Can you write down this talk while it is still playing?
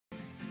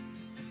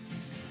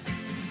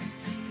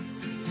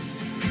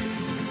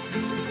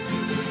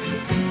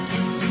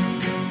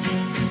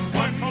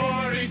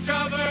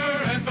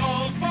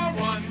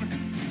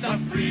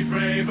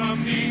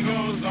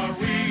amigos are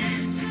we.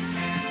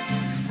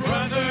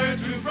 Brother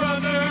to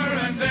brother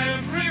and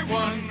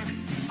everyone,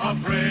 a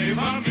brave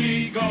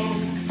amigo.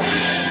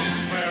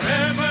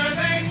 Wherever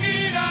they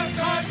need us,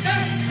 our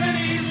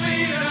destinies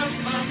lead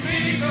us.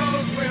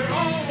 Amigos, we're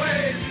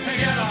always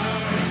together.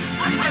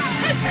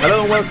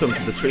 Hello and welcome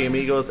to the Three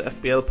Amigos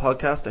FPL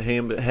podcast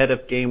ahead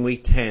of game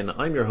week 10.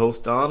 I'm your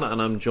host Don,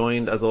 and I'm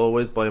joined as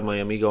always by my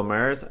amigo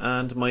Mars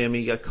and my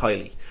amiga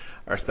Kylie.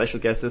 Our special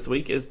guest this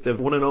week is the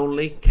one and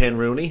only Ken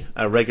Rooney,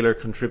 a regular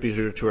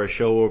contributor to our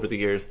show over the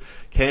years.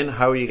 Ken,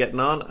 how are you getting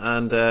on?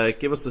 And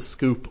give us a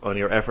scoop on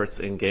your efforts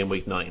in game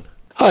week 9.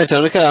 Hi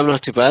Donica, I'm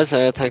not too bad.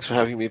 Thanks for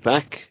having me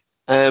back.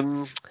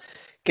 Game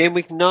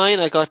week 9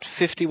 I got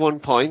 51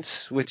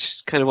 points,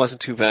 which kind of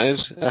wasn't too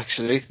bad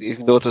actually,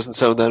 even though it doesn't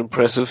sound that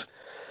impressive.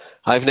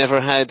 I've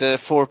never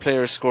had 4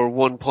 players score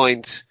 1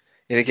 point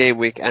in a game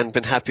week and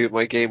been happy with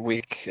my game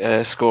week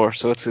score,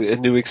 so it's a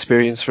new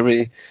experience for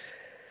me.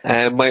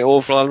 My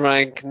overall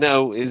rank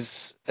now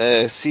is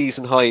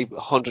season high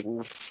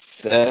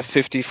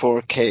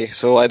 154k,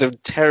 so I had a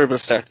terrible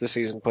start to the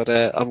season, but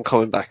I'm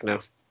coming back now.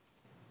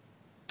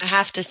 I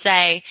have to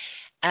say,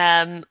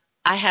 I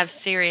have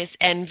serious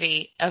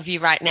envy of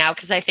you right now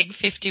because I think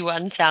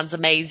 51 sounds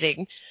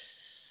amazing.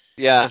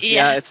 Yeah,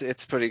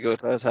 it's pretty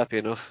good. I was happy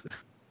enough.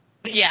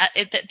 Yeah,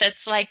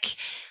 that's like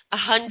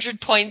 100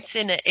 points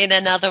in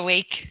another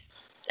week.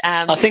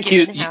 I think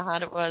how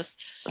hard it was.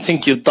 I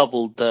think you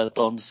doubled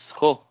Don's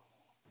score.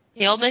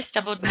 He almost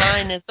doubled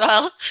mine as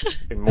well.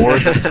 More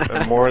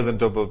than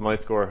doubled my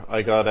score.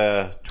 I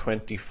got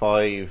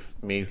 25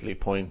 measly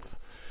points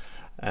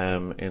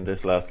in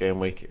this last game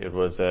week. It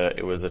was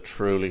a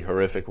truly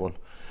horrific one.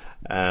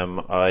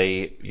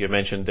 You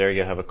mentioned there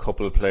you have a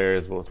couple of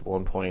players with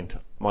 1 point.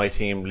 My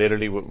team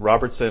literally with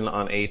Robertson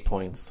on 8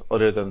 points.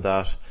 Other than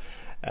that,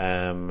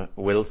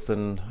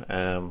 Wilson,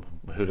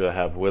 who do I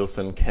have?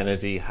 Wilson,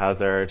 Kennedy,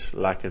 Hazard,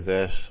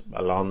 Lacazette,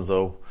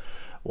 Alonso,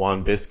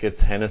 Juan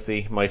Biscuits,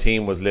 Hennessy. My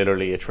team was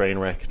literally a train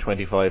wreck,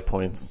 25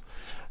 points.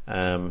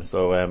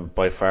 So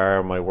by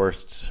far my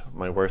worst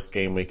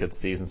game week of the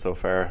season so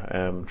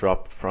far,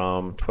 dropped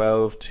from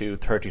 12 to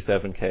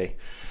 37k.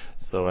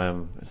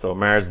 So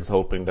Mars is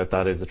hoping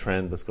that is a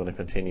trend that's going to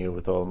continue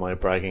with all my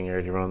bragging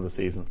earlier on the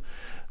season.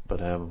 But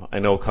I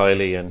know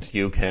Kylie and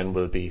you, Ken,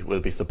 will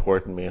be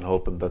supporting me and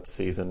hoping that the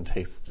season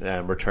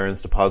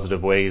returns to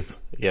positive ways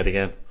yet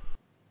again.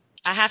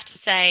 I have to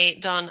say,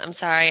 Don, I'm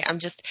sorry.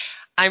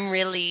 I'm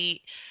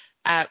really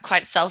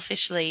quite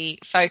selfishly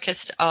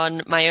focused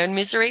on my own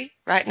misery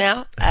right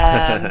now.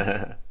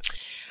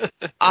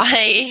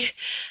 I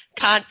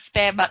can't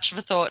spare much of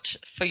a thought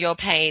for your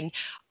pain.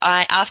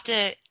 Perhaps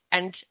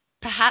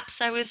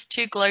I was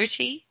too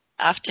gloaty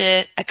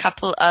after a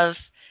couple of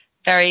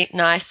very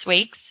nice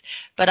weeks,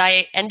 but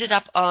I ended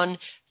up on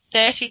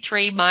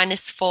 33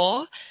 minus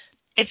 4.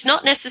 It's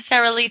not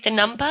necessarily the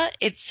number,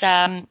 it's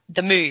the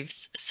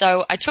moves.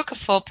 So I took a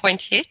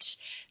 4-point hit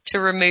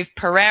to remove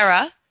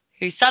Pereira,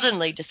 who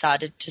suddenly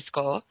decided to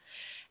score,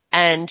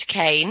 and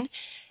Kane,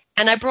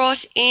 and I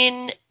brought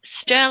in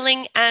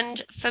Sterling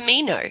and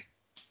Firmino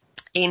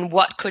in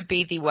what could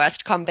be the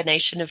worst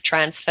combination of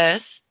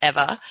transfers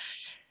ever.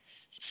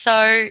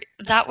 So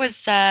that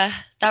was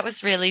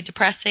really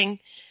depressing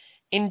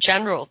in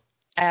general.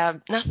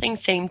 Nothing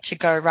seemed to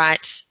go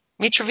right.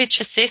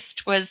 Mitrovic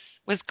assist was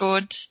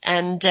good,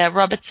 and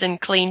Robertson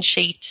clean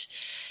sheet.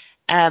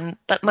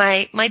 But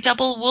my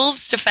double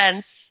Wolves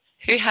defence,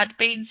 who had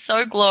been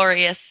so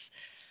glorious,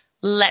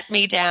 let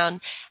me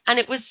down.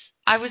 And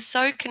I was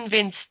so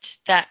convinced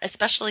that,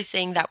 especially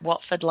seeing that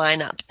Watford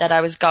lineup, that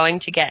I was going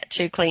to get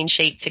 2 clean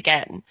sheets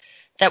again,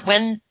 that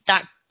when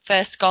that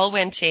first goal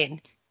went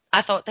in,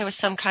 I thought there was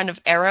some kind of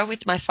error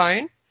with my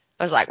phone.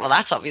 I was like, well,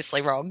 that's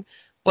obviously wrong.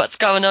 What's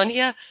going on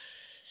here?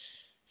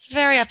 It's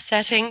very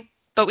upsetting,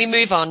 but we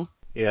move on.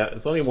 Yeah,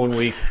 it's only 1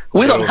 week.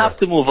 We don't have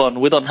to move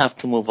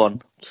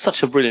on.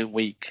 Such a brilliant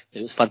week.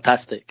 It was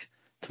fantastic,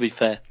 to be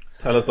fair.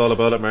 Tell us all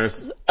about it,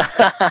 Mars.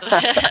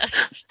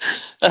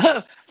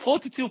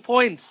 42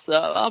 points.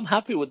 I'm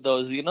happy with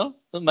those, The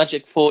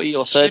magic 40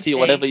 or 30 or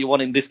whatever you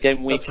want in this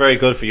game week. That's very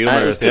good for you,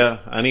 Mars. Yeah,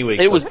 any week.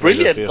 It was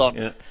brilliant, Don.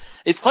 Yeah.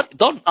 It's funny,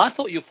 Don, I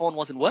thought your phone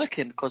wasn't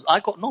working because I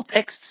got no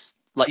texts.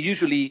 Like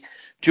usually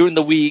during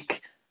the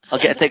week, I'll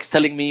get a text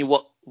telling me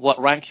what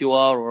rank you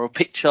are or a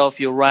picture of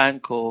your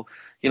rank or,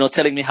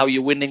 telling me how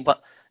you're winning.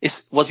 But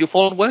was your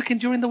phone working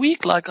during the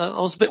week? Like I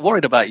was a bit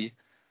worried about you.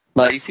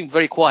 Like you seemed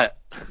very quiet.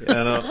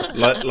 Yeah, no,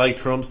 like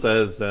Trump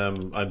says,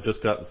 I've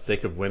just gotten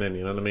sick of winning.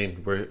 You know what I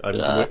mean?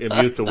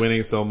 I'm used to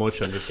winning so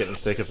much, I'm just getting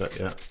sick of it.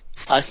 Yeah.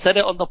 I said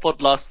it on the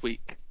pod last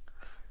week.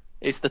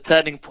 It's the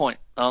turning point.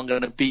 I'm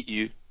going to beat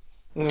you.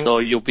 So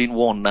you've been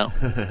warned now.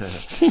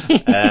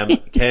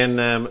 Ken,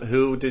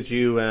 who did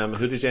you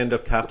end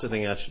up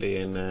captaining actually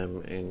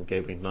in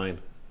game week 9?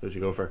 Who did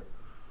you go for?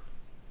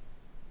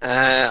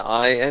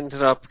 I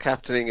ended up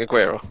captaining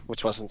Aguero,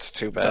 which wasn't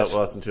too bad. That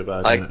wasn't too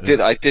bad.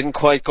 I didn't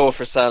quite go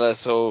for Salah,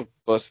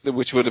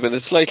 which would have been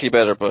slightly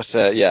better, but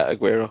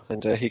Aguero,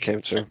 and he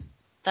came through.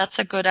 That's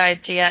a good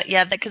idea.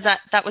 Yeah, because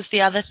that was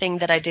the other thing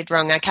that I did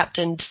wrong. I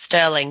captained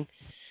Sterling.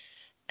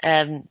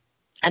 and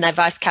I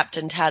vice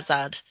captained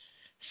Hazard.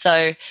 So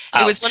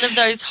it was one of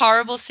those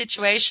horrible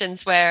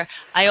situations where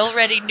I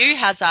already knew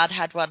Hazard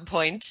had 1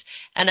 point,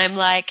 and I'm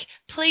like,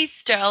 please,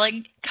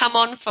 Sterling, come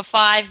on for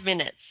 5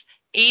 minutes,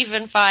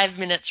 even 5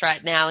 minutes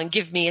right now, and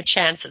give me a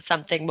chance at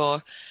something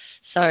more.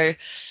 So,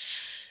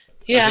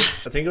 yeah.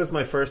 I think it was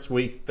my first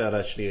week that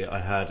actually I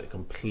had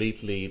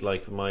completely,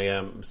 like,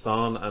 my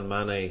Son and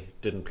Mane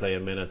didn't play a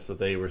minute, so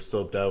they were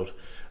subbed out.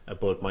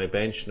 But my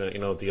bench, when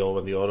the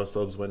auto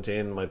subs went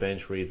in, my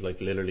bench reads like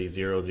literally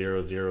 0,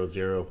 0, 0,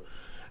 0.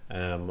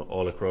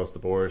 All across the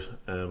board.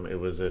 It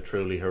was a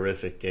truly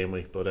horrific game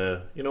week, but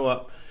you know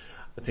what?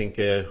 I think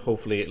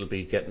hopefully it'll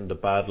be getting the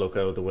bad luck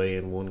out of the way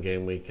in one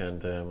game week,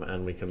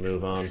 and we can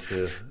move on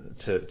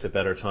to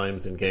better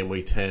times in game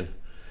week 10.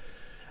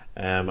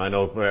 I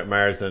know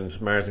Mars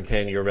and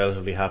Ken, you're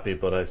relatively happy,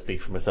 but I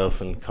speak for myself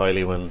and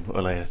Kylie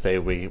when I say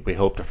we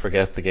hope to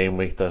forget the game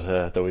week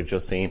that we've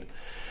just seen.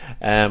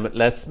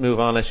 Let's move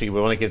on. Actually,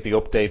 we want to give the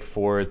update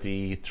for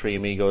the Three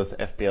Amigos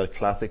FPL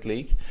Classic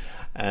League.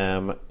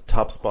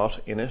 Top spot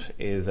in it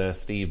is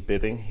Steve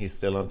Bibbing. He's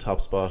still on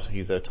top spot.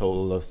 He's a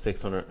total of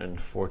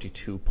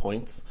 642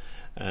 points.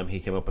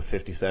 He came up with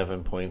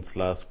 57 points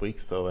last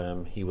week,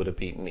 so he would have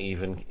beaten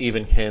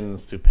even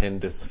Ken's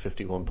stupendous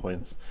 51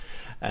 points.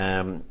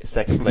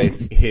 Second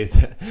place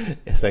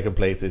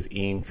is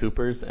Ian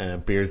Cooper's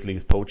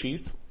Beardsley's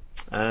Poachies.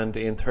 And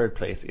in third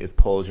place is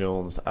Paul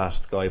Jones at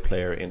Sky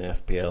Player in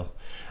FPL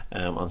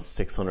on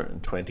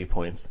 620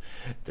 points.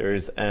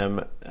 There's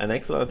an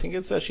excellent, I think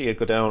it's actually a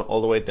go down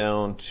all the way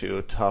down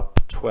to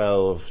top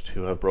 12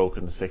 to have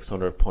broken the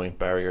 600 point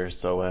barrier.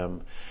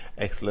 So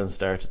excellent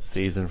start to the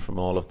season from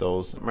all of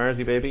those.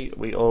 Marzi baby,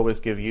 we always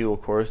give you,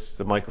 of course,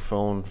 the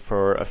microphone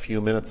for a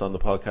few minutes on the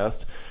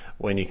podcast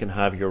when you can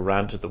have your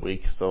rant of the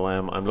week. So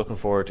I'm looking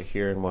forward to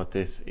hearing what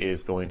this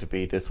is going to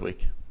be this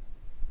week.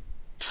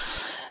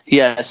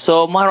 Yeah,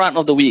 so my rant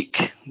of the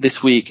week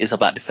this week is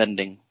about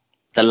defending,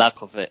 the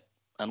lack of it,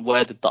 and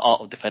where did the art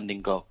of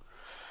defending go?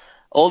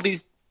 All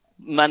these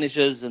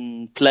managers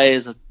and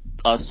players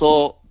are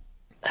so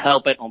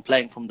hell-bent on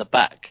playing from the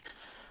back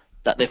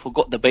that they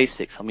forgot the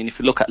basics. I mean, if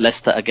you look at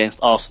Leicester against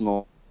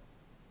Arsenal,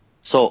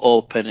 so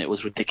open, it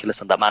was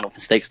ridiculous, and the amount of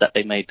mistakes that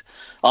they made.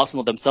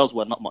 Arsenal themselves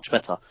were not much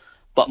better.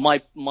 But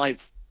my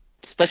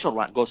special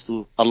rant goes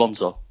to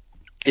Alonso.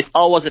 If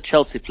I was a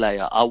Chelsea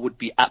player, I would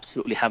be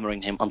absolutely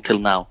hammering him until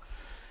now.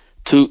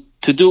 To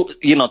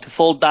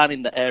fall down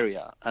in the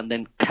area and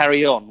then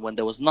carry on when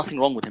there was nothing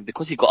wrong with him,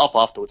 because he got up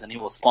afterwards and he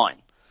was fine.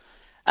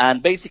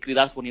 And basically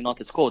that's when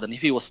United scored. And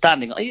if he was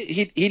standing,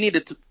 he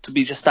needed to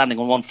be just standing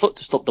on one foot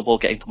to stop the ball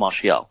getting to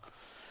Martial.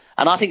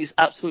 And I think it's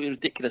absolutely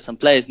ridiculous, and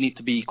players need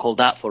to be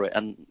called out for it,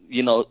 and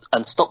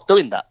stop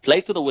doing that. Play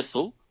to the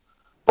whistle,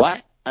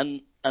 right?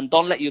 And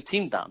don't let your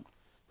team down.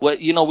 Well,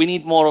 we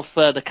need more of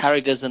the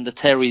Carragers and the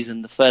Terrys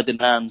and the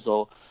Ferdinands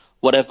or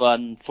whatever,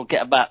 and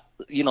forget about,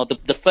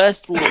 the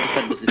first rule of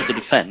defenders is to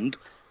defend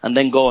and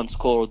then go and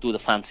score or do the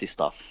fancy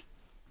stuff.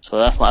 So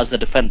that's not, as a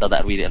defender,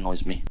 that really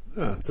annoys me.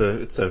 Yeah,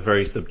 it's a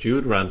very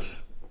subdued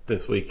rant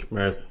this week,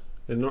 Mars.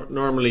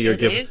 Normally you're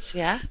given... It is,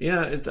 yeah.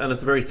 Yeah, and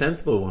it's a very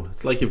sensible one.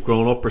 It's like you've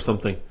grown up or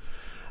something.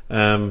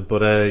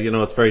 But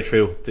it's very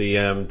true.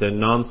 The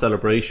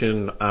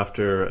non-celebration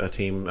after a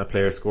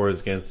player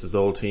scores against his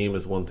old team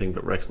is one thing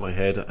that wrecks my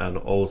head, and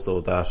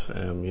also that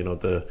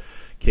the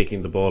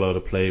kicking the ball out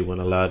of play when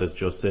a lad is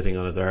just sitting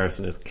on his arse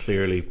and is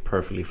clearly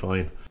perfectly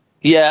fine.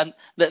 Yeah, and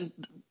then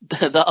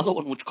the other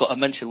one which got a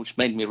mention, which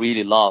made me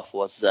really laugh,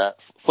 was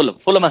Fulham.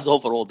 Fulham as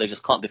overall, they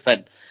just can't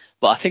defend.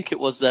 But I think it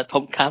was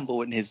Tom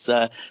Campbell in his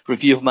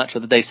review of Match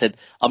of the Day said,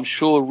 "I'm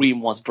sure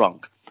Ream was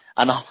drunk."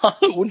 And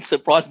it wouldn't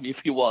surprise me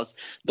if he was.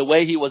 The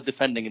way he was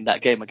defending in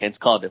that game against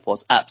Cardiff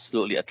was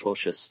absolutely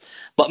atrocious.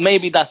 But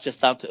maybe that's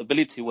just down to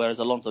ability, whereas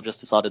Alonso just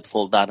decided to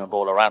fall down and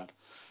roll around.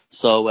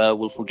 So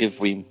we'll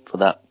forgive Ream for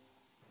that.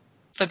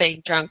 For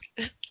being drunk.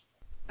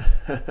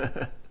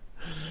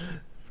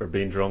 For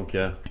being drunk,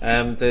 yeah.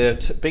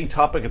 The big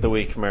topic of the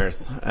week,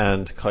 Mers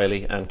and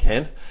Kylie and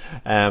Ken,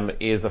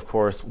 is, of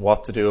course,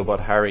 what to do about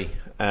Harry.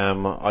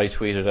 I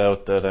tweeted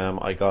out that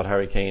I got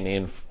Harry Kane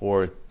in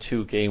for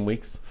 2 game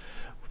weeks,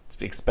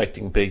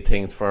 expecting big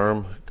things for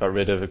him. Got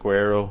rid of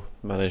Aguero,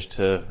 managed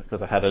to,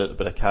 because I had a little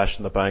bit of cash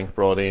in the bank,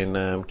 brought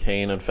in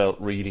Kane and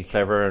felt really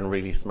clever and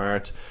really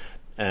smart.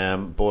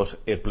 But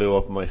it blew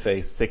up in my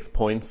face. 6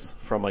 points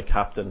from my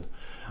captain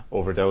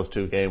over those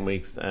 2 game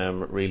weeks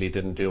really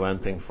didn't do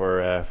anything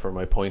for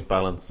my point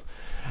balance.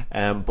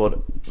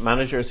 But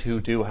managers who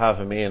do have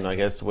him in, I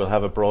guess we'll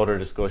have a broader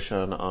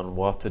discussion on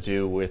what to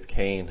do with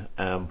Kane,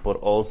 but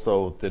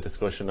also the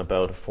discussion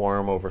about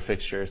form over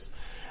fixtures.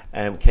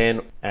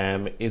 Ken,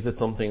 is it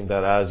something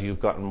that as you've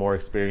gotten more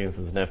experience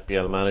as an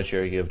FPL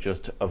manager, you've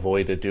just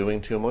avoided doing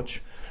too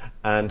much?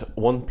 And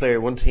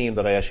one team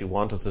that I actually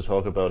want us to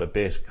talk about a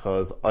bit,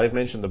 because I've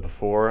mentioned them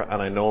before and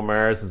I know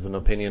Mars has an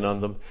opinion on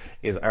them,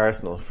 is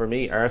Arsenal. For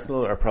me,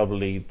 Arsenal are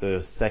probably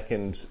the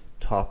second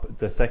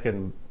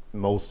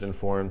most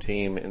informed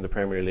team in the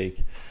Premier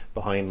League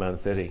behind Man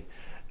City.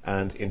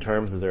 And in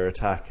terms of their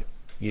attack,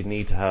 you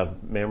need to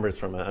have members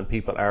from it, and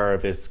people are a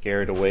bit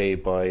scared away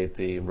by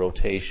the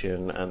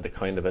rotation and the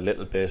kind of a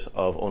little bit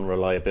of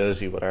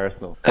unreliability with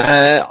Arsenal.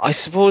 I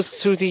suppose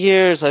through the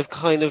years I've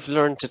kind of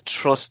learned to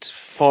trust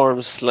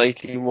form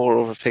slightly more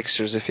over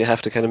fixtures if you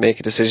have to kind of make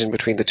a decision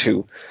between the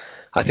two.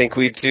 I think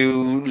we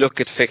do look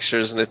at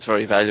fixtures, and it's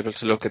very valuable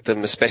to look at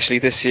them, especially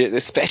this year,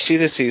 especially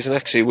this season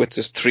actually, with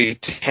just 3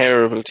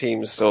 terrible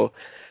teams. So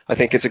I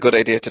think it's a good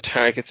idea to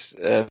target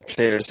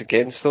players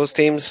against those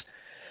teams.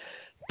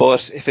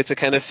 But if it's a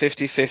kind of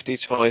 50-50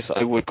 choice,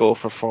 I would go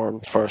for form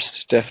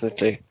first,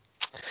 definitely.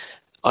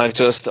 I've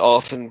just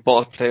often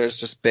bought players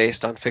just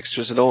based on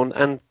fixtures alone,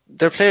 and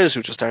they're players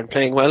who just aren't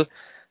playing well,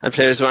 and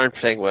players who aren't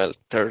playing well,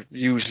 they're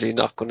usually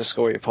not going to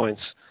score you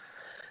points.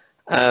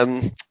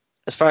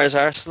 As far as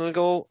Arsenal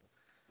go,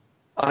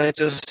 you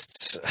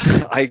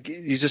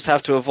just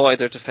have to avoid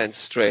their defence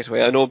straight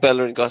away. I know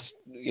Bellerin got,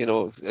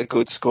 a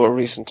good score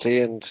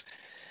recently, and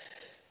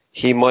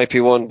he might be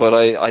one, but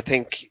I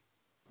think,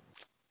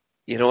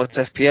 it's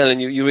FPL,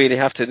 and you really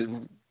have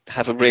to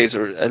have a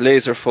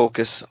laser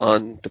focus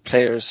on the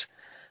players.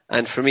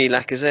 And for me,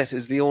 Lacazette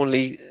is the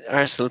only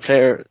Arsenal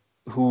player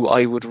who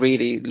I would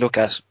really look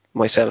at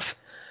myself.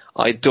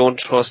 I don't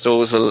trust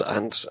Ozil,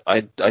 and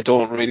I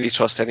don't really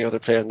trust any other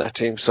player in that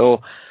team.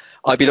 So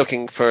I'd be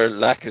looking for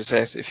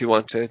Lacazette if you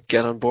want to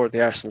get on board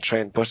the Arsenal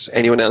train. But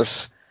anyone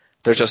else,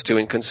 they're just too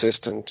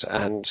inconsistent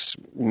and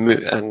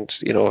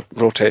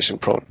rotation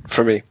prone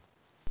for me.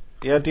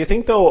 Yeah, do you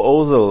think though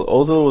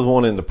Ozil was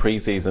one in the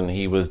pre-season?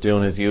 He was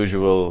doing his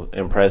usual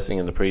impressing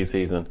in the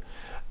pre-season.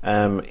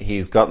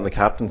 He's gotten the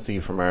captaincy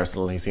from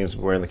Arsenal. He seems to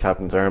be wearing the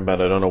captain's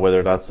armband. I don't know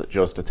whether that's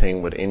just a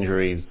thing with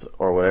injuries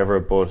or whatever,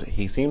 but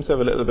he seems to have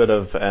a little bit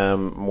of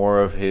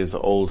more of his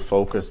old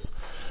focus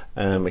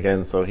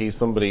again. So he's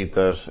somebody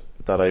that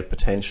I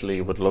potentially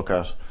would look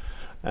at.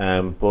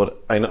 But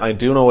I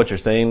do know what you're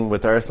saying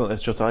with Arsenal.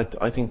 It's just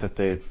I think that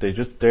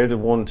they're the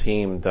one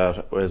team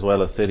that, as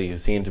well as City, who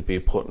seem to be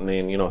putting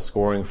in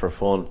scoring for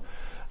fun,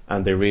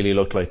 and they really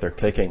look like they're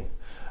clicking.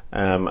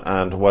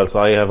 And whilst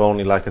I have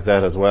only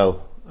Lacazette as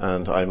well,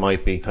 and I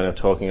might be kind of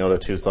talking out of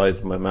two sides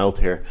of my mouth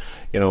here,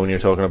 when you're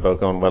talking about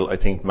going, well, I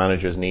think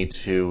managers need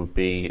to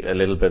be a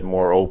little bit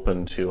more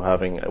open to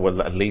having,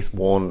 at least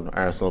one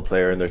Arsenal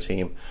player in their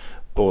team,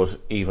 but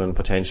even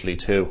potentially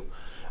 2.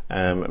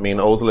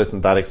 Ozil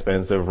isn't that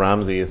expensive,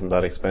 Ramsey isn't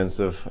that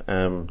expensive,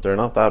 they're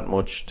not that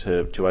much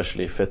to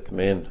actually fit them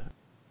in.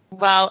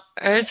 Well,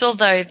 Ozil,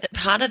 though,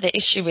 part of the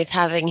issue with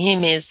having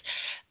him is,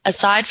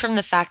 aside from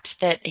the fact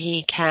that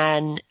he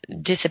can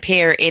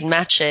disappear in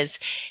matches,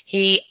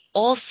 he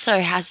also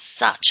has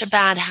such a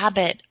bad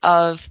habit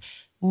of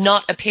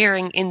not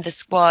appearing in the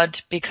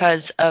squad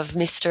because of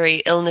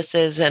mystery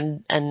illnesses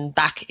and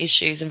back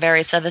issues and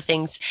various other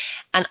things.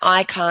 And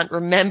I can't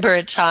remember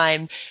a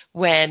time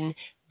when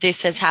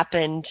this has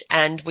happened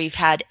and we've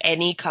had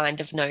any kind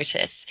of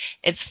notice.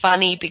 It's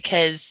funny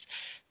because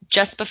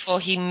just before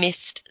he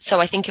missed, so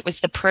I think it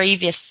was the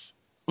previous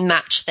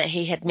match that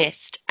he had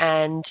missed,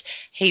 and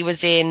he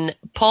was in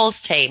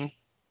Paul's team,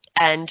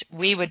 and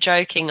we were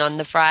joking on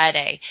the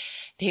Friday.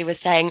 He was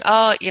saying,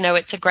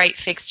 it's a great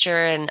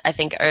fixture and I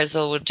think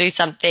Ozil will do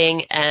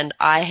something. And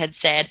I had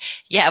said,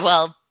 yeah,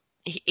 well,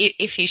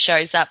 if he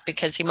shows up,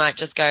 because he might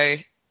just go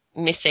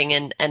missing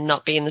and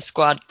not be in the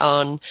squad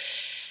on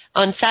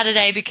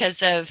Saturday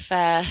because of,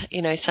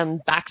 some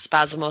back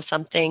spasm or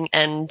something.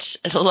 And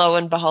lo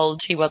and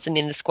behold, he wasn't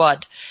in the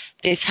squad.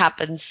 This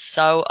happens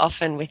so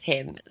often with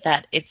him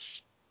that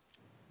it's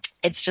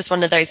just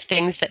one of those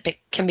things that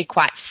can be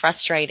quite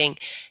frustrating.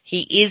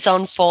 He is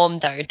on form,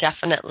 though,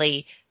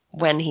 definitely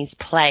when he's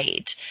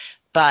played,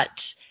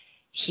 but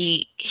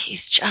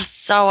he's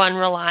just so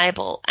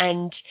unreliable,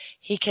 and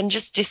he can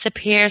just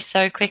disappear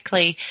so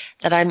quickly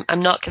that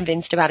I'm not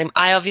convinced about him.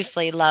 I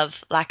obviously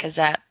love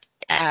Lacazette,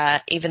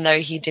 even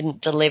though he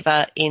didn't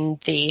deliver in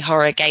the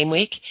horror game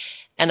week,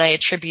 and I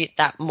attribute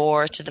that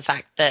more to the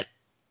fact that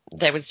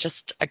there was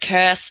just a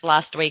curse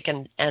last week,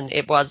 and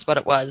it was what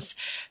it was.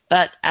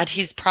 But at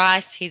his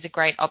price, he's a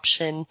great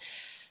option.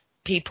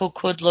 People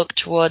could look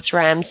towards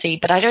Ramsey,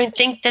 but I don't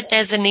think that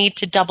there's a need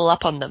to double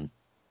up on them.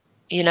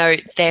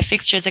 Their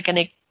fixtures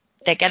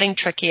they're getting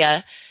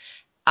trickier.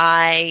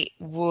 I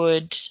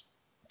would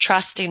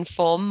trust in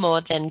form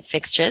more than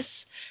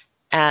fixtures,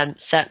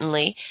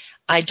 certainly.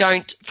 I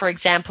don't, for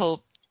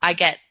example,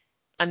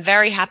 I'm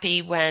very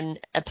happy when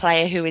a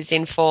player who is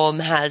in form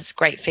has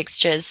great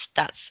fixtures.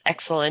 That's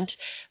excellent.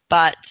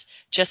 But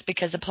just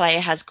because a player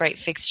has great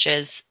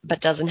fixtures but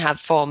doesn't have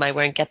form, I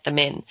won't get them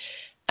in.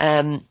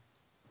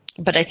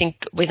 But I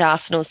think with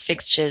Arsenal's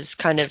fixtures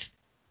kind of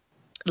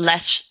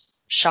less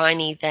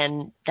shiny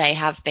than they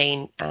have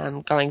been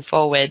going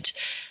forward,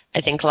 I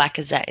think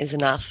Lacazette is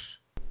enough.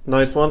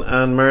 Nice one.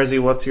 And Mersey,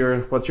 what's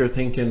your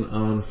thinking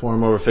on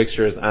form over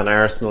fixtures and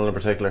Arsenal in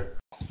particular?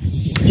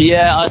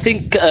 Yeah, I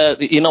think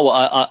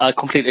I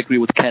completely agree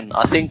with Ken.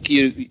 I think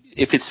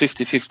if it's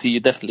 50-50,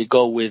 you definitely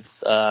go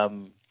with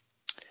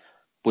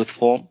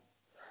form.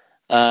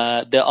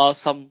 There are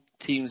some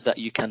teams that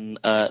you can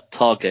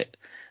target.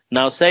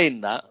 Now,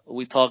 saying that,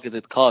 we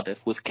targeted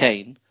Cardiff with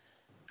Kane,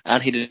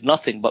 and he did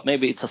nothing. But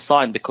maybe it's a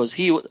sign, because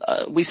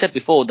we said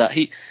before that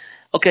he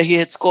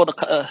had scored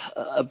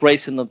a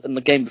brace in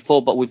the game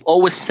before, but we've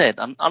always said,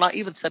 and I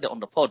even said it on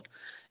the pod,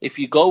 if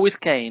you go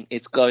with Kane,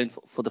 it's going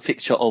for the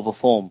fixture over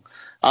form.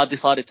 I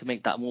decided to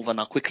make that move, and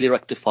I quickly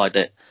rectified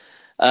it.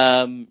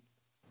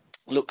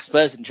 Look,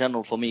 Spurs in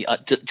general for me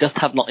just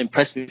have not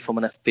impressed me from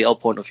an FPL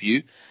point of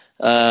view.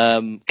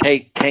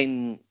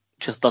 Kane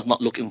just does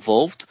not look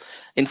involved.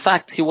 In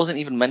fact, he wasn't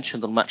even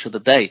mentioned on Match of the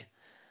Day.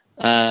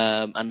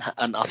 And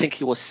I think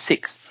he was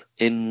 6th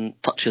in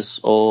touches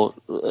or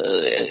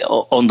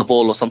on the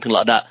ball or something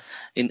like that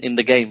in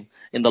the game,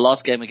 in the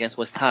last game against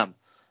West Ham.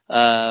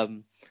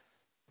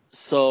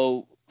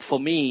 So for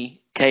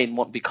me, Kane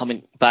won't be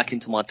coming back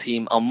into my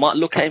team. I might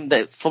look at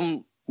him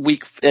from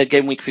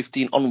game week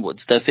 15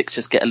 onwards. Their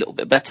fixtures get a little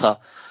bit better,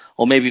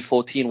 or maybe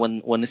 14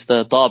 when it's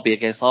the derby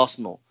against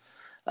Arsenal.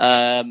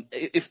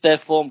 If their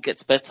form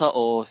gets better,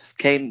 or if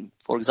Kane,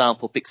 for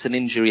example, picks an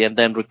injury and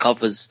then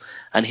recovers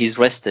and he's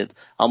rested,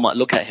 I might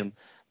look at him.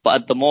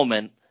 But at the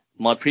moment,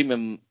 my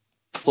premium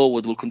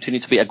forward will continue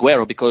to be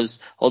Aguero, because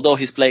although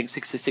he's playing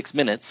 66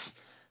 minutes,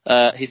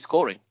 he's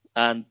scoring.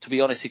 And to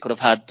be honest, he could have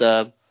had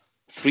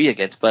 3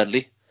 against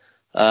Burnley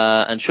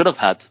and should have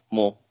had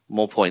more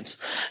points.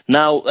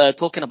 Now,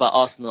 talking about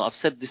Arsenal, I've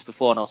said this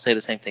before and I'll say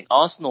the same thing.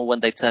 Arsenal, when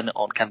they turn it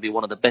on, can be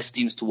one of the best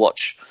teams to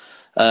watch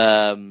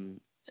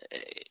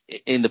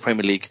in the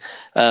Premier League,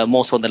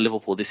 more so than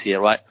Liverpool this year,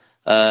 right?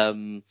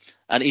 And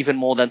even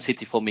more than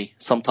City for me.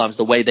 Sometimes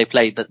the way they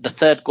play, the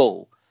third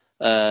goal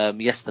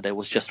yesterday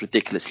was just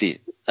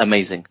ridiculously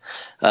amazing.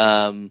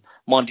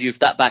 Mind you, if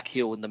that back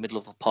heel in the middle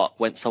of the park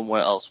went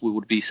somewhere else, we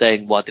would be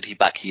saying, why did he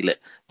back heel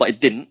it? But it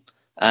didn't,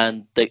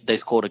 and they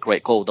scored a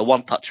great goal. The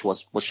one touch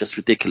was just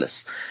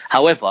ridiculous.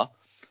 However,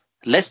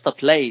 Leicester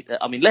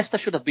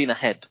should have been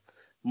ahead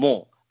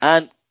more,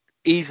 and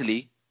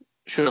easily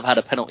should have had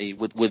a penalty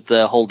with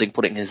Holding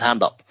putting his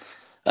hand up.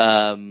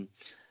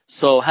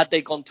 So had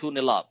they gone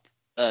 2-0 up,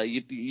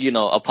 you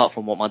know, apart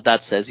from what my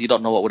dad says, you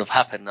don't know what would have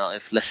happened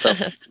if Leicester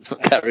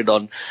carried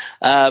on.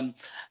 And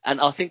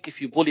I think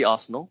if you bully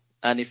Arsenal,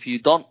 and if you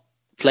don't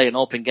play an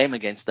open game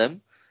against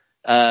them,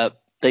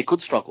 they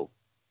could struggle.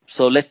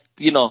 So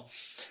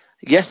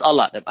yes, I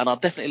like them, and I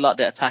definitely like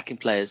their attacking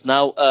players.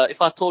 Now,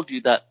 if I told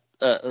you that,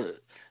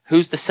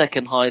 who's the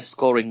second highest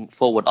scoring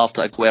forward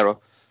after Aguero?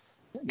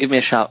 Give me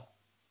a shout.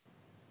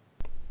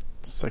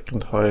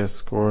 Second highest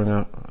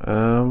scoring.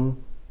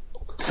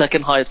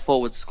 Second highest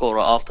forward scorer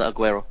after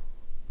Aguero.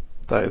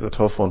 That is a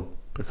tough one,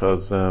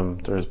 because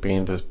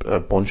there's a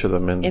bunch of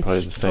them in probably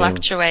the same. It's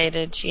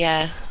fluctuated,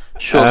 yeah.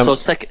 Sure. So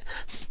second,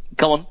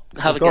 come on,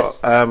 have a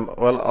guess.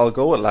 Well, I'll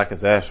go with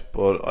Lacazette,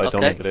 but I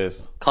don't think it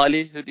is.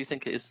 Kylie, who do you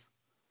think it is?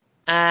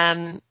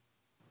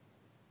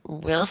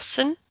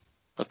 Wilson.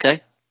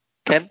 Okay.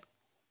 Ken?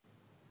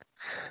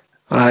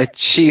 I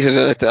cheated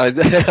at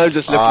it. I'm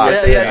just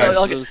looking at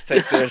Arsenal's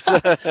textures.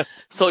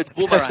 So it's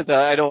Boomerang. No,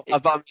 I don't.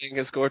 Aubameyang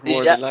has scored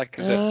more than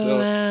Lacazette.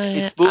 So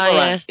it's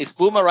Boomerang. It's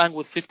Boomerang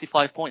with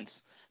 55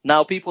 points.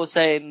 Now people are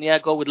saying,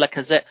 go with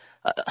Lacazette.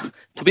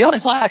 To be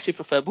honest, I actually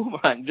prefer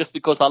Boomerang just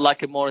because I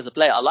like him more as a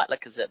player. I like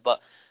Lacazette,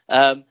 but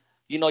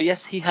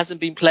yes, he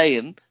hasn't been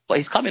playing, but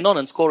he's coming on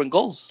and scoring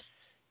goals.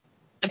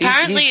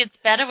 Apparently, it's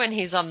better when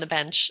he's on the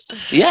bench.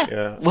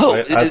 Yeah. Well,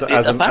 as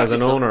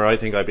an owner, I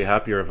think I'd be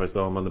happier if I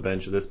saw him on the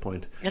bench at this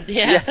point.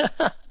 Yeah.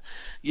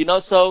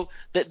 So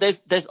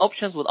there's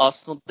options with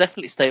Arsenal.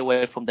 Definitely stay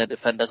away from their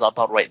defenders. I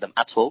don't rate them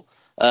at all.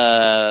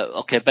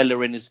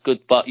 Bellerin is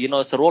good, but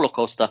it's a roller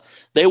coaster.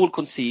 They will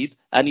concede,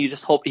 and you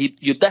just hope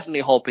you're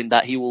definitely hoping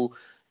that he will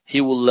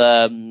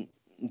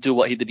do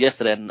what he did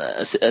yesterday and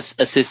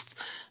assist,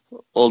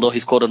 although he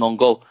scored an own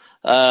goal.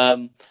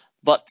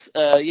 But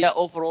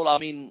overall, I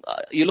mean,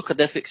 you look at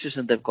their fixtures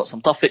and they've got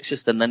some tough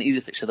fixtures, then an easy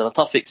fixture, then a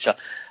tough fixture.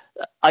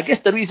 I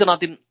guess the reason I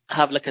didn't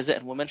have Lacazette,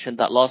 and we mentioned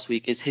that last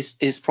week, is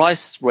his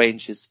price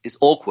range is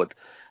awkward,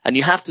 and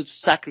you have to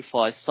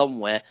sacrifice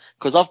somewhere.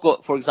 Because I've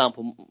got, for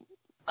example,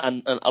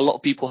 and a lot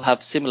of people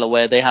have similar,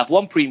 where they have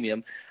one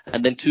premium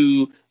and then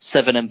 2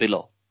 7 and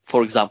below,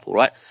 for example,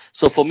 right?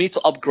 So for me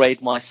to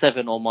upgrade my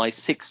 7 or my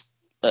 6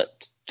 to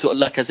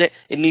Lacazette,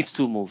 it needs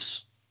 2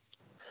 moves.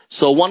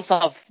 So once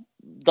I've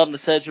done the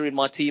surgery in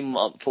my team,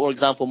 for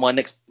example, my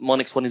next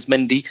one is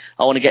Mendy,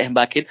 I want to get him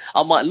back in,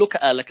 I might look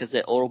at a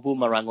Lacazette or a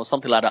Boomerang or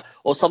something like that,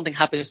 or something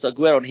happens to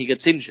Aguero and he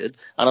gets injured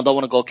and I don't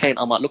want to go Kane,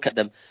 I might look at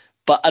them.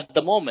 But at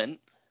the moment,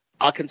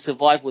 I can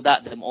survive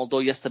without them, although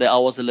yesterday I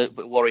was a little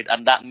bit worried,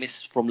 and that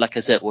miss from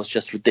Lacazette was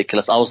just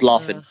ridiculous. I was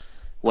laughing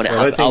when it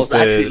happened. I was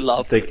actually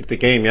laughing. The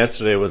game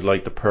yesterday was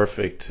like the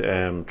perfect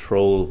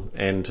troll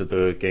end to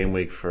the game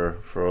week for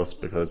us,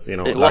 because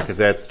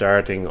Lacazette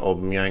starting,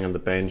 Aubameyang on the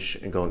bench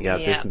and going,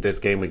 this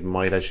game week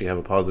might actually have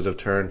a positive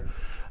turn,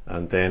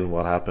 and then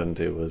what happened?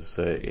 It was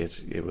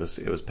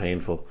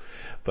painful.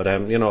 But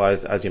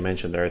as you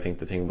mentioned there, I think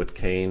the thing with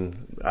Kane,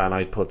 and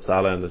I'd put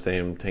Salah in the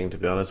same thing, to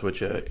be honest with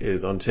you,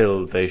 is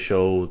until they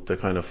show the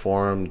kind of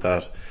form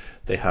that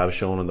they have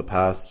shown in the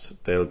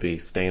past, they'll be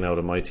staying out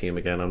of my team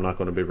again. I'm not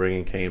going to be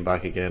bringing Kane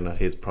back again at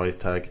his price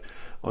tag.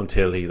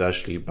 until he's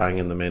actually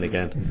banging them in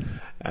again.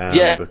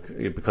 Yeah.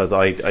 Because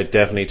I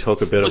definitely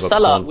took a bit With of a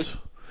Salah,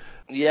 punt.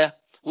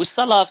 With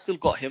Salah, I've still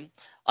got him.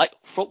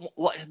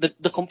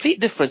 The complete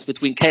difference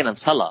between Kane and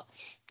Salah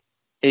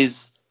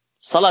is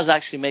Salah's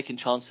actually making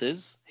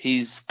chances.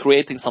 He's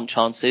creating some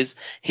chances.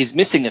 He's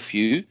missing a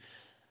few.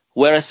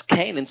 Whereas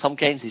Kane, in some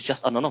games, is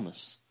just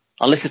anonymous,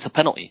 unless it's a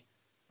penalty.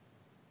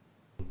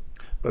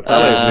 But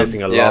Salah is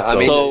missing a lot.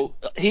 So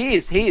he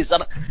is,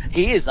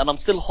 and I'm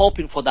still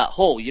hoping for that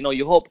hole.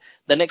 You hope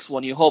the next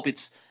one. You hope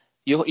it's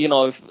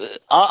if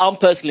I'm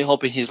personally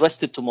hoping he's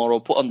rested tomorrow,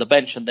 put on the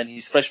bench, and then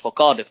he's fresh for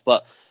Cardiff.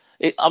 But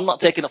I'm not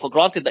taking it for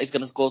granted that he's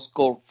going to go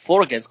score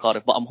 4 against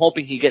Cardiff. But I'm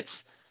hoping he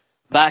gets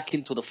back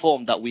into the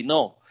form that we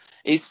know.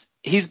 He's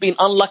been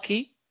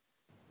unlucky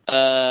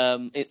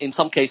in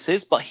some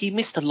cases, but he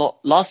missed a lot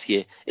last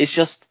year. It's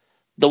just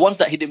the ones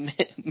that he didn't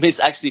miss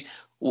actually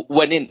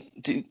went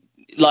in.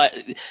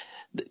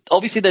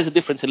 Obviously, there's a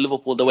difference in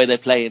Liverpool, the way they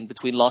play in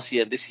between last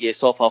year and this year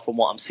so far from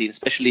what I'm seeing,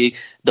 especially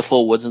the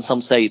forwards. And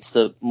some say it's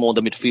more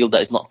the midfield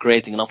that is not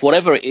creating enough.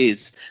 Whatever it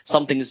is,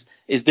 something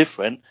is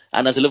different.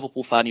 And as a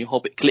Liverpool fan, you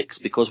hope it clicks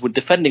because we're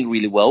defending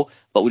really well,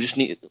 but we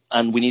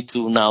need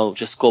to now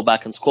just go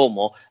back and score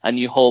more. And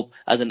you hope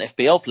as an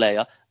FPL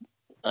player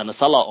and a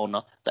Salah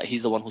owner that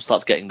he's the one who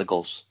starts getting the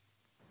goals.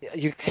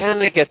 You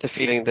kind of get the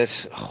feeling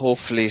that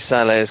hopefully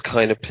Salah is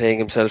kind of playing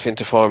himself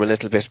into form a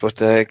little bit, but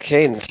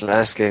Kane's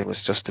last game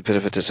was just a bit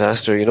of a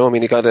disaster. He had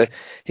an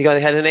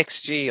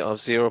XG of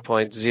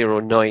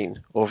 0.09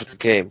 over the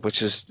game,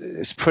 which is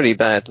pretty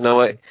bad.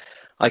 Now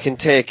I can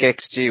take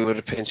XG with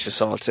a pinch of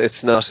salt.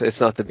 It's not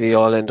the be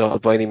all end all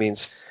by any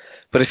means.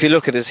 But if you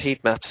look at his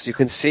heat maps, you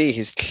can see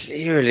he's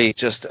clearly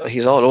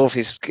he's all over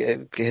his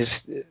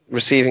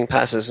receiving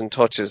passes and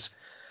touches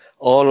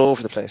all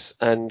over the place.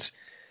 And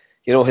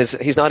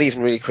he's not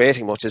even really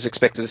creating much. His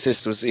expected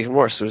assist was even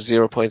worse. It was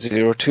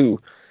 0.02.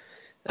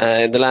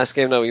 In the last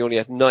game now, he only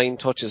had 9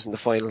 touches in the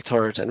final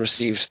third and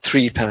received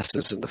 3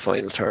 passes in the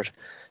final third.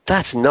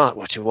 That's not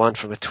what you want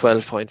from a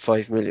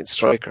 12.5 million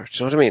striker. Do you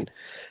know what I mean?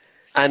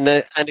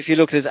 And if you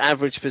look at his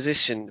average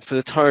position for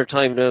the third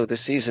time now this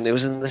season, it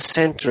was in the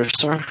centre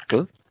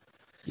circle.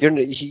 You're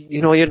not going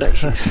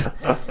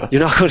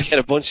to get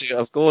a bunch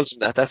of goals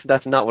from that.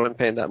 That's not what I'm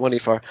paying that money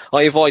for.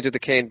 I avoided the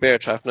Kane bear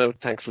trap now,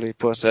 thankfully,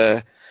 but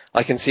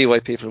I can see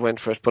why people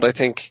went for it, but I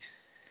think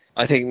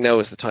now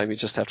is the time you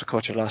just have to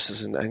cut your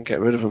losses and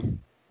get rid of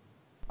him.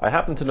 I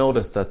happened to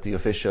notice that the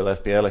official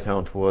FPL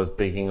account was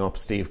bigging up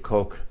Steve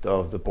Cook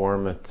of the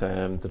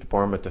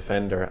Bournemouth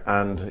defender,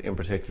 and in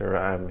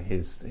particular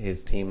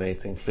his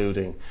teammates,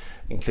 including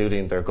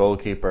their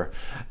goalkeeper.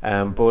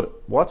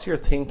 But what's your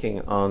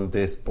thinking on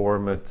this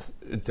Bournemouth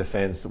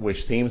defence,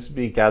 which seems to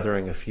be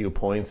gathering a few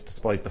points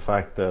despite the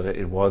fact that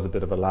it was a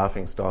bit of a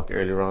laughing stock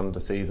earlier on in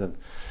the season?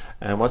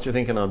 And what's your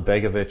thinking on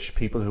Begovic?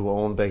 People who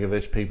own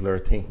Begovic, people are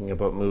thinking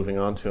about moving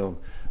on to him.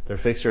 Their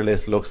fixture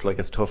list looks like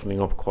it's toughening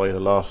up quite a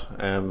lot.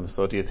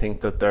 So do you think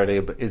that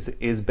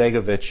is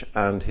Begovic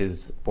and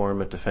his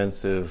Bournemouth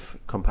defensive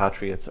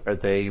compatriots, are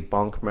they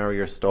bonk, marry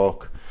or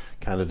stalk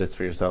candidates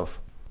for yourself?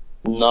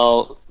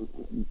 No,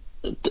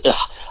 I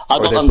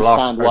don't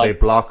understand why. Are they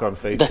block on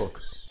Facebook?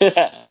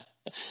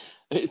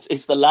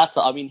 It's the latter.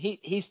 I mean,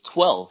 he's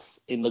 12th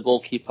in the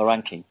goalkeeper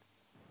ranking.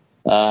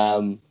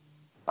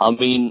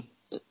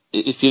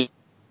 If you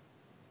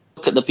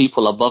look at the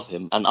people above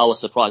him, and I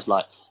was surprised,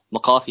 like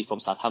McCarthy from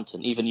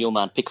Southampton, even your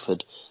man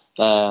Pickford,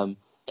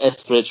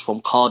 Etheridge from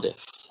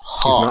Cardiff.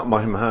 He's not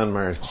my man,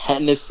 Mars.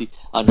 Hennessy.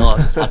 I know, I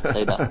just had to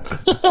say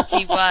that.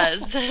 He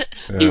was. Yeah.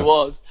 He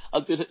was.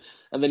 I did it.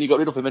 And then you got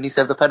rid of him and he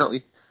saved a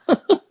penalty.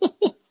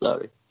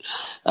 Sorry.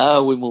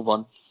 We move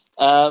on.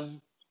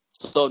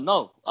 So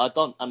no, I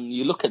don't. And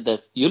you look at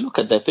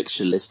their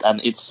fixture list,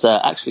 and it's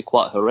actually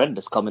quite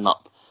horrendous coming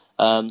up.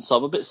 So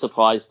I'm a bit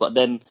surprised, but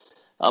then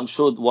I'm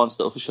sure once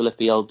the official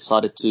FPL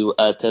decided to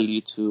tell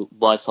you to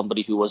buy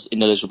somebody who was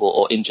ineligible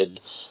or injured,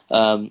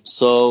 I'm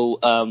sure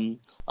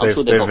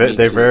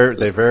they've very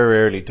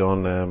rarely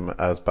done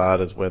as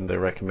bad as when they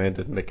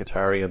recommended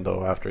Mkhitaryan,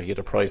 though, after he had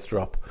a price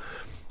drop.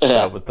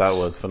 Yeah. That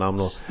was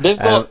phenomenal. They've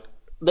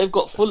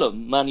got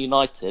Fulham, Man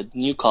United,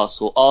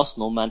 Newcastle,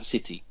 Arsenal, Man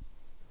City.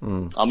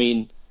 I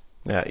mean.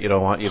 Yeah, you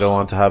don't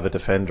want to have a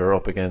defender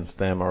up against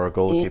them, or a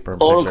goalkeeper.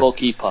 Or a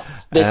goalkeeper.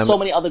 There's so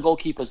many other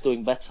goalkeepers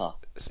doing better.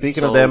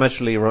 Speaking of them,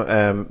 actually,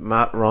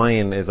 Matt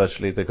Ryan is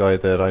actually the guy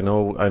that I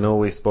know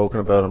we've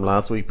spoken about him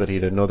last week, but he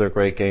had another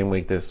great game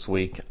week this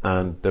week,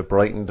 and the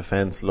Brighton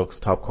defence looks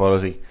top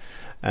quality.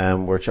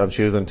 Which I'm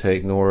choosing to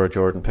ignore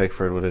Jordan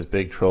Pickford with his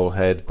big troll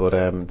head,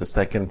 but the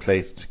second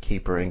placed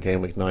keeper in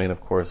game week 9,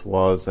 of course,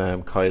 was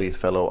Kylie's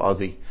fellow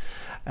Aussie.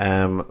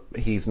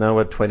 He's now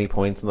at 20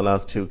 points in the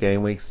last 2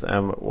 game weeks.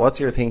 What's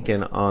your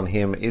thinking on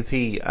him? Is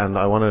he, and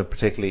I want to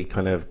particularly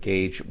kind of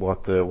gauge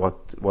what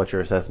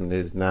your assessment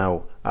is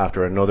now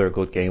after another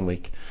good game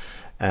week.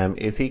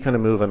 Is he kind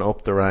of moving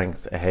up the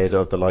ranks ahead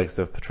of the likes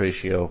of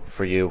Patricio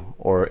for you,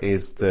 or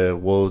is the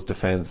Wolves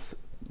defence,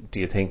 do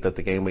you think that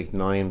the game week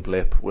 9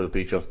 blip will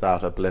be just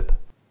that, a blip?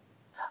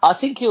 I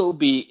think it'll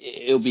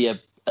be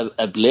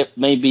a blip.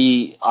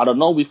 Maybe, I don't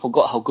know, we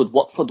forgot how good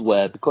Watford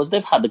were because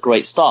they've had a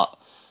great start.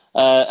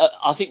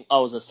 I think I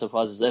was as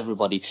surprised as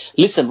everybody.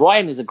 Listen,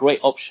 Ryan is a great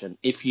option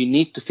if you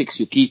need to fix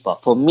your keeper.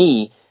 For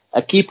me,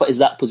 a keeper is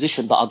that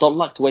position that I don't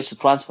like to waste a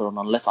transfer on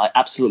unless I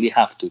absolutely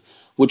have to,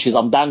 which is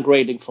I'm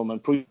downgrading from a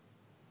premium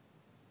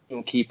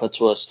keeper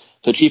to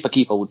a cheaper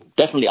keeper. I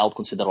would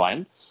consider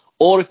Ryan.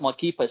 Or if my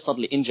keeper is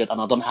suddenly injured and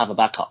I don't have a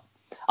backup.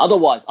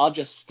 Otherwise, I'll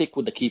just stick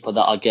with the keeper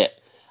that I get.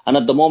 And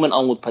at the moment,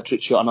 I'm with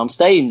Patricio, and I'm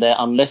staying there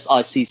unless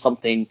I see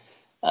something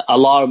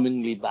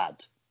alarmingly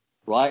bad,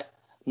 right?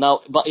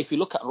 Now, but if you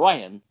look at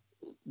Ryan,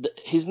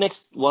 his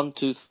next 1,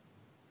 2,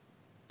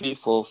 3,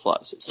 4, 5,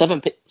 6,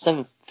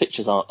 7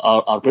 fixtures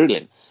are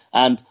brilliant.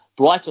 And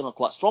Brighton are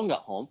quite strong at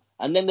home,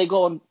 and then they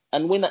go on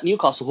and win at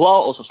Newcastle, who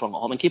are also strong at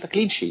home, and keep a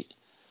clean sheet.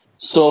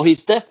 So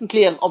he's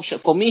definitely an option.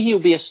 For me, he'll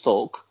be a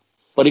Stoke,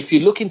 but if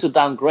you're looking to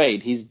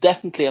downgrade, he's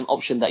definitely an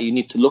option that you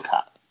need to look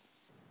at.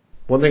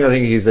 One thing I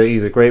think he's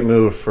a great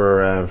move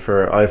for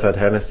I've had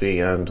Hennessy,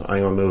 and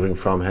I'm moving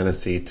from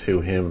Hennessy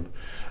to him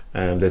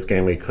this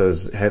game week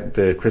because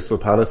the Crystal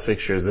Palace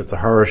fixtures, it's a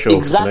horror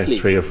show for the next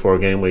 3 or 4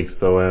 game weeks.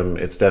 So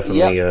it's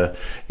definitely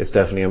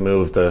a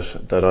move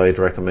that I'd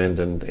recommend,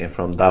 and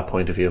from that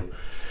point of view.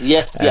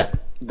 Yes,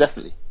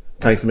 definitely.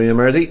 Thanks a million,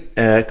 Mersey.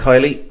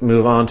 Kylie,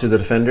 move on to the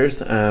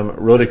defenders.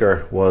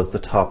 Rudiger was the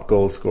top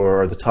goal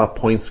scorer, or the top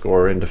point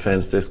scorer in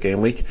defence this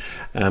game week,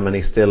 and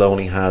he still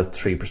only has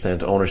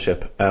 3%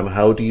 ownership.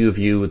 How do you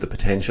view the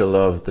potential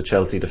of the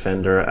Chelsea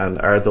defender,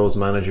 and are those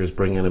managers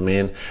bringing him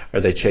in?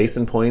 Are they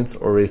chasing points,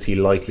 or is he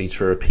likely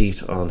to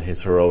repeat on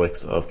his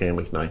heroics of game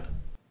week 9?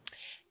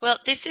 Well,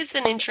 this is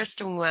an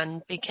interesting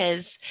one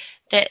because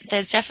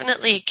there's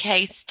definitely a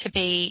case to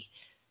be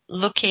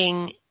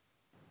looking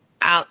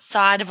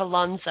outside of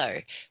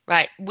Alonso,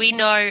 right? We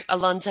know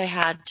Alonso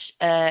had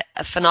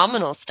a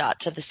phenomenal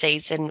start to the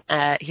season.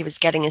 He was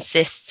getting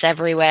assists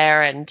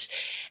everywhere, and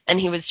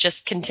he was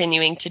just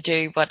continuing to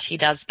do what he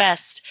does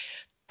best.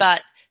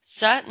 But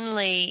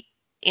certainly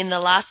in the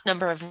last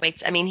number of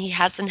weeks, I mean, he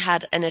hasn't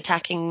had an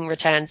attacking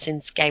return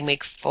since game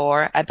week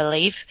 4, I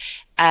believe,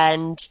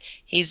 and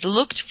he's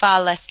looked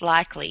far less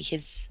likely.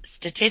 His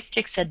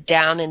statistics are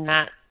down in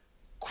that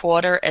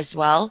quarter as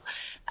well.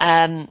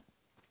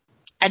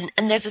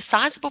 And there's a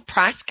sizable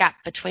price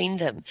gap between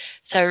them.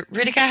 So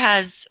Rudiger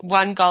has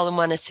 1 goal and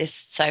 1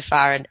 assist so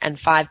far, and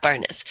 5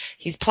 bonus.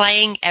 He's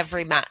playing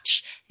every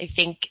match. I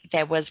think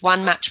there was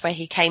one match where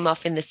he came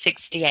off in the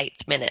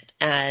 68th minute.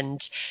 And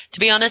to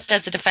be honest,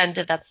 as a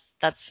defender,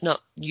 that's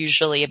not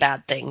usually a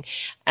bad thing.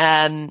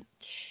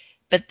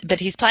 But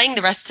he's playing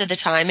the rest of the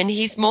time, and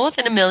he's more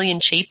than $1 million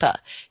cheaper.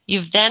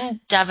 You've then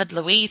David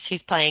Luiz,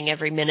 who's playing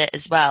every minute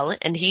as well,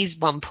 and he's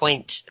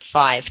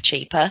 1.5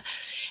 cheaper.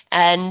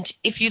 And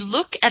if you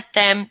look at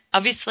them,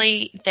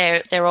 obviously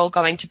they're all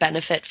going to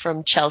benefit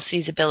from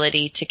Chelsea's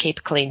ability to keep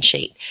a clean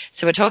sheet.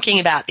 So we're talking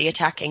about the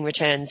attacking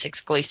returns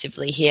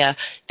exclusively here,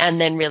 and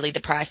then really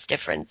the price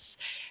difference.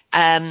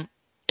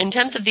 In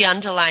terms of the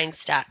underlying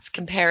stats,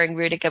 comparing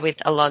Rudiger with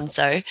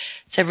Alonso,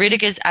 so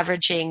Rudiger's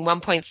averaging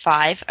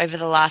 1.5 over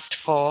the last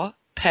 4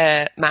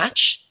 per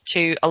match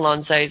to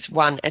Alonso's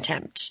 1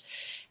 attempt.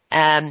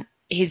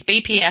 His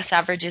BPS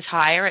average is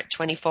higher at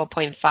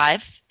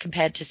 24.5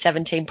 compared to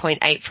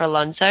 17.8 for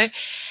Alonso.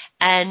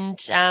 And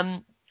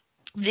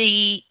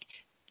the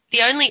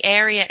only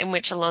area in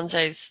which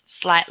Alonso's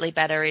slightly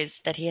better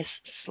is that he has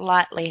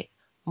slightly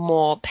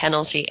more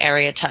penalty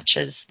area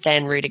touches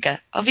than Rudiger.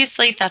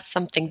 Obviously, that's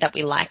something that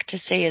we like to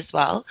see as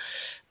well.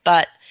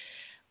 But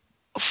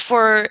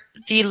for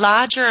the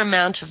larger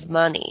amount of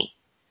money,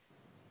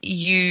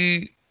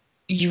 you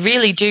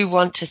really do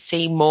want to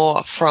see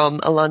more from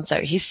Alonso.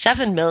 He's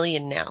 7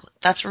 million now.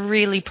 That's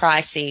really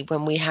pricey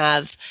when we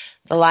have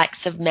the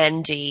likes of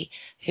Mendy,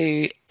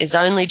 who is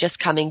only just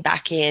coming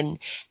back in,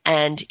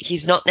 and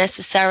he's not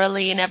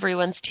necessarily in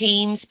everyone's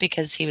teams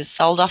because he was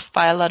sold off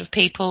by a lot of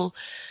people.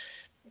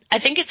 I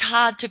think it's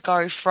hard to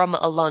go from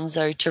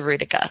Alonso to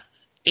Rudiger,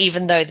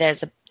 even though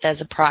there's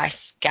a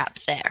price gap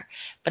there.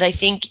 But I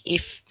think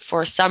if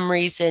for some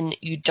reason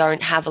you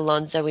don't have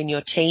Alonso in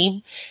your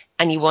team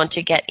and you want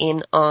to get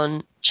in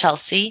on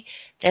Chelsea,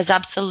 there's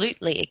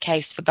absolutely a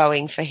case for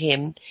going for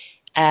him,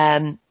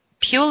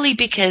 purely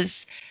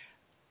because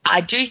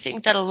I do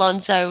think that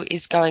Alonso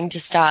is going to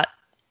start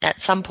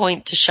at some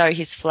point to show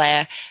his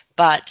flair,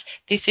 but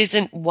this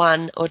isn't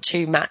 1 or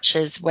 2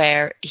 matches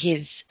where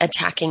his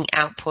attacking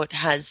output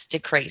has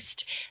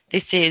decreased.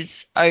 This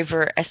is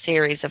over a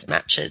series of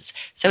matches.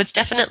 So it's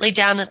definitely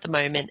down at the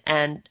moment,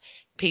 and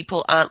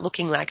people aren't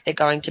looking like they're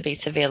going to be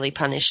severely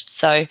punished.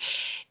 So,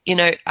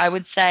 I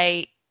would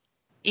say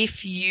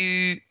if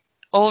you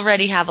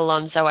already have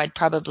Alonso, I'd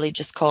probably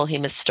just call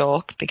him a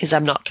stalk because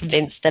I'm not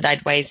convinced that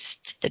I'd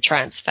waste the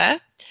transfer.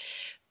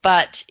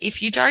 But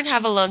if you don't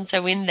have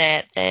Alonso in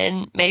there,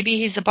 then maybe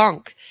he's a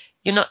bonk.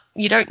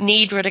 You don't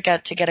need Rudiger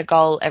to get a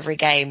goal every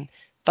game,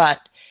 but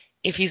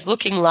if he's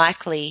looking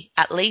likely,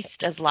 at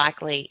least as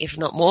likely, if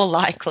not more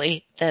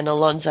likely than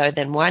Alonso,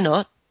 then why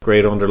not?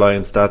 Great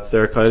underlying stats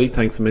there, Kylie.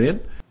 Thanks a million.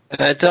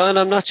 Don,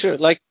 I'm not sure.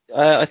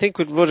 I think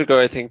with Rudiger,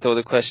 I think though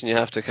the question you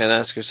have to kind of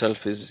ask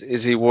yourself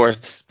is he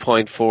worth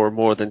 0.4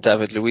 more than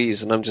David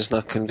Luiz? And I'm just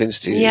not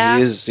convinced he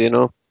is.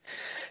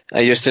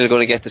 You're still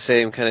going to get the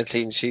same kind of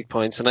clean sheet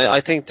points, and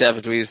I think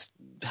David Luiz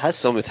has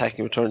some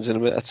attacking returns in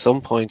him at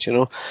some point.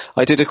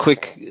 I did a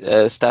quick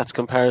stats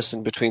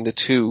comparison between the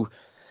two.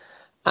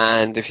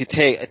 And if you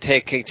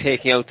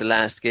taking out the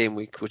last game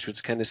week, which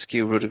would kind of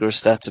skew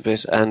Rudiger's stats a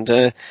bit, and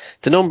the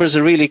numbers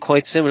are really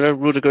quite similar.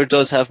 Rudiger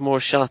does have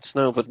more shots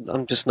now, but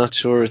I'm just not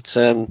sure it's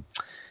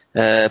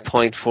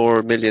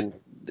 0.4 million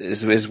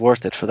is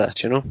worth it for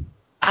that,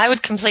 I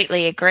would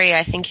completely agree.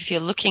 I think if you're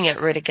looking at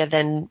Rudiger,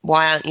 then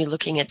why aren't you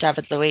looking at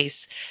David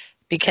Luiz?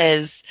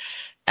 Because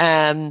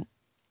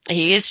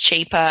he is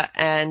cheaper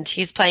and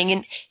he's playing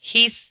in.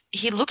 He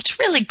looked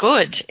really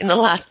good in the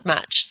last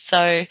match,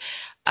 so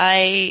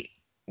I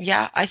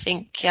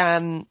think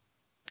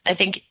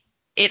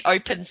it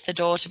opens the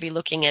door to be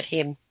looking at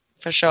him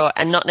for sure,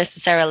 and not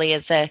necessarily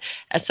as a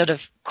sort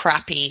of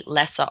crappy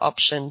lesser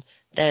option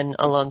than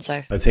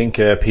Alonso. I think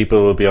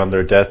people will be on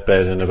their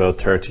deathbed in about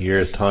 30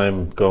 years'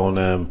 time going,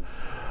 I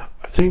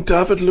think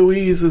David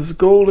Luiz has a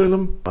goal in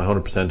him. I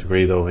 100%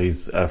 agree though.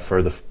 He's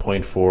for the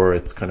 0.4,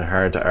 it's kind of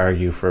hard to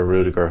argue for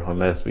Rudiger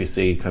unless we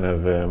see kind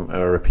of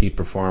a repeat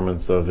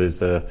performance of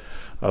his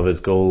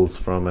goals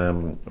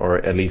from, or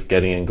at least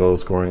getting in goal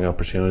scoring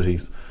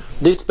opportunities.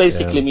 This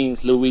basically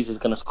means Luiz is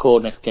going to score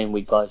next game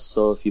week, guys.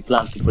 So if you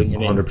plan to bring him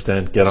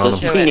 100% get on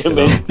just him. bring him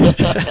in.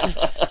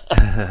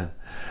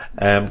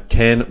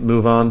 Ken,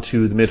 move on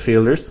to the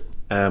midfielders.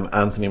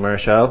 Anthony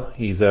Martial,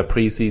 he's a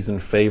pre-season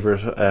favourite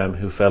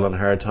who fell on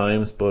hard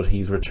times, but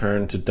he's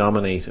returned to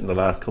dominate in the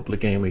last couple of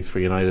game weeks for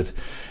United.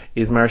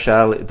 Is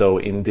Martial, though,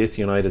 in this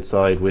United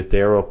side with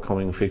their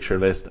upcoming fixture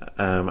list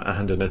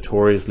and a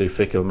notoriously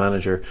fickle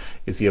manager,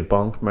 is he a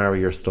bonk,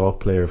 marry or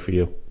stalk player for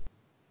you?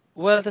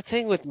 Well, the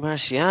thing with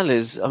Martial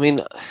is,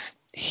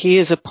 he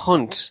is a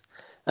punt.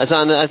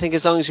 I think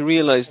as long as you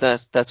realise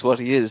that that's what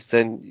he is,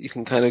 then you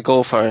can kind of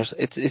go for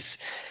it.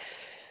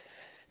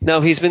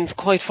 Now, he's been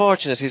quite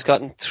fortunate. He's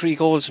gotten 3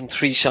 goals from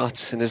 3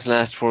 shots in his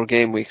last 4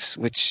 game weeks,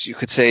 which you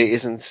could say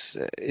isn't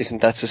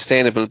that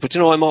sustainable. But,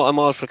 I'm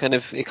all for kind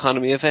of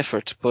economy of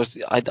effort, but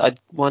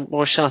I'd want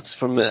more shots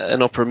from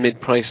an upper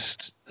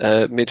mid-priced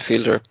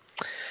midfielder.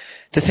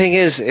 The thing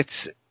is,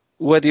 it's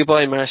whether you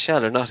buy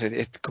Martial or not,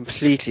 it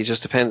completely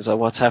just depends on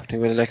what's happening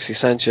with Alexis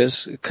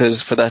Sanchez,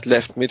 because for that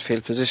left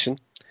midfield position.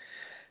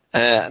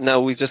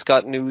 Now, we just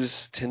got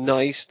news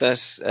tonight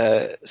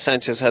that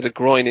Sanchez had a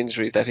groin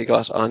injury that he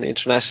got on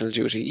international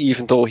duty,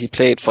 even though he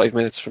played 5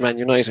 minutes for Man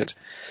United.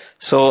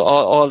 So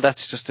all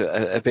that's just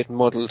a bit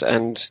muddled,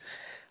 and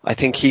I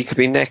think he could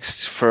be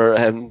next for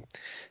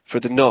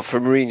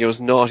Mourinho's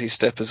naughty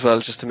step as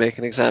well, just to make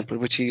an example,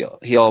 which he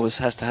always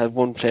has to have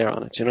one player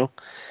on it,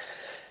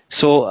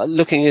 So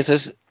looking at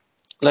it,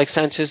 like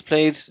Sanchez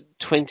played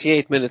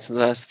 28 minutes in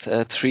the last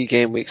 3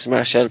 game weeks.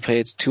 Martial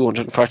played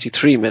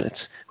 243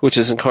 minutes, which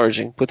is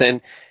encouraging. But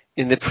then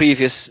in the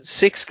previous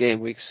 6 game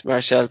weeks,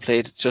 Martial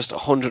played just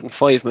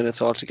 105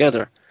 minutes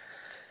altogether.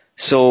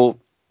 So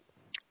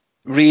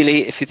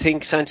really, if you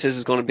think Sanchez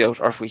is going to be out,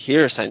 or if we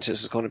hear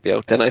Sanchez is going to be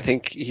out, then I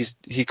think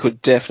he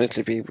could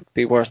definitely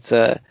be worth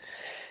a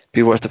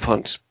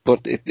punt. But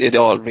it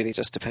all really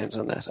just depends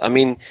on that.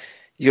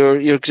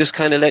 You're just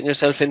kind of letting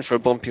yourself in for a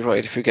bumpy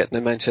ride if you're getting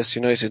a Manchester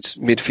United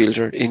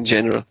midfielder in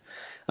general.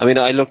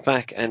 I look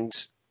back and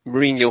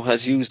Mourinho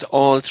has used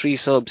all 3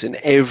 subs in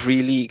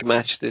every league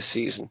match this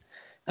season,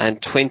 and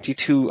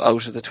 22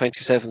 out of the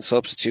 27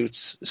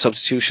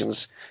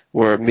 substitutions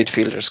were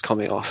midfielders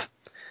coming off.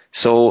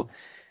 So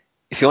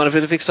if you want a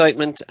bit of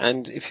excitement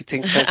and if you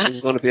think Sanchez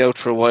is going to be out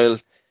for a while,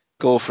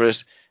 go for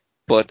it.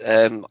 But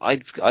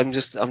I'm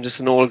just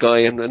an old guy.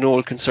 I'm an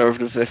old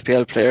conservative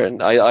FPL player,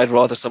 and I'd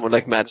rather someone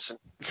like Maddison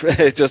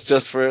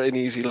just for an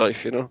easy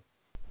life, Ken,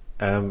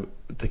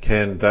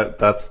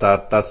 that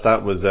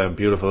stat was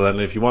beautiful,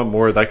 and if you want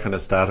more of that kind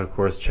of stat, of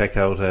course, check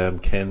out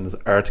Ken's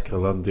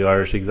article on the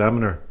Irish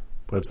Examiner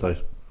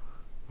website,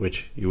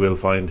 which you will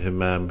find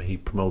him. He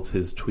promotes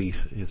his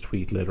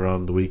tweet later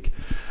on in the week.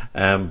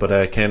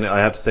 But Ken, I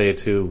have to say it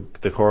too,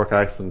 the Cork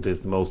accent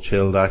is the most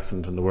chilled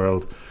accent in the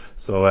world.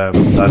 So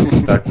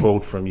that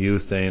quote from you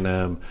saying,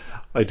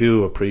 I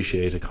do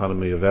appreciate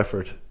economy of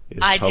effort.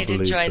 I did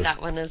enjoy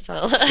that one as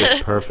well.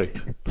 It's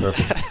perfect. And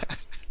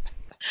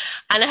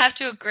I have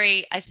to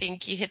agree, I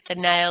think you hit the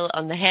nail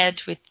on the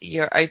head with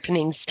your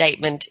opening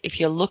statement. If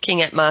you're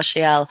looking at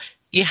Martial,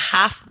 you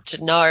have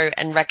to know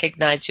and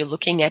recognise you're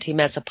looking at him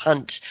as a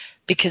punt,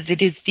 because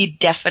it is the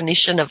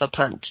definition of a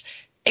punt.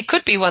 It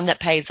could be one that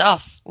pays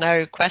off,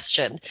 no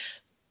question.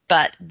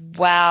 But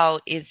wow,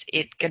 is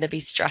it going to be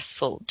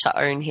stressful to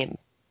own him?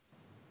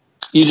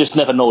 You just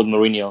never know with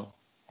Mourinho.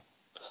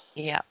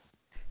 Yeah,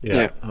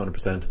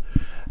 100%.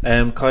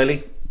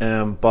 Kylie,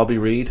 Bobby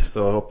Reid,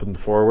 so up in the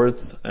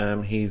forwards.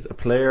 He's a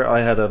player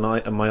I had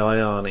my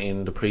eye on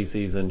in the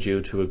pre-season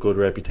due to a good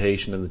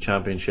reputation in the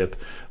Championship,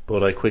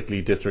 but I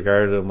quickly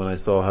disregarded him when I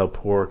saw how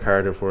poor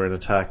Cardiff were in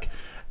attack.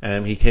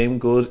 He came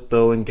good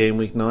though in game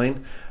week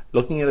 9.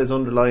 Looking at his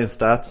underlying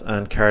stats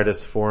and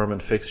Cardiff's form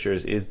and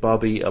fixtures, is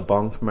Bobby a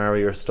bonk,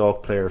 marry or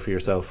stalk player for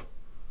yourself?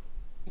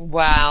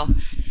 Wow.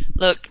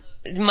 Look,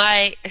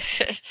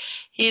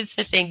 here's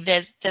the thing.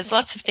 There's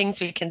lots of things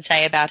we can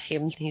say about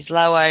him. He's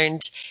low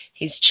owned.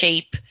 He's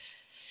cheap.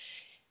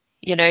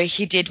 You know,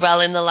 he did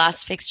well in the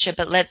last fixture,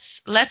 but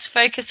let's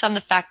focus on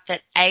the fact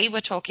that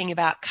we're talking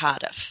about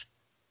Cardiff.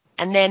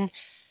 And then,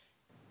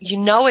 you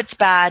know, it's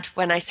bad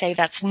when I say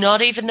that's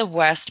not even the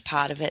worst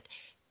part of it.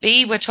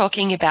 B, we're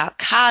talking about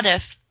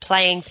Cardiff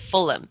playing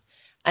Fulham.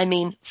 I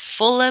mean,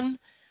 Fulham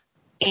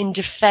in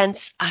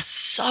defence are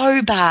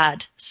so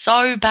bad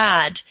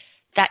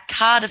that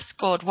Cardiff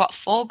scored,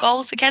 4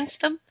 goals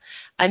against them?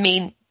 I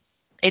mean,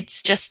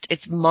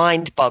 it's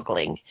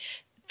mind-boggling.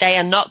 They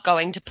are not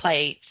going to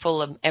play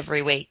Fulham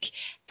every week.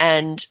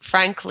 And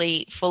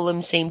frankly,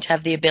 Fulham seem to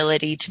have the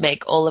ability to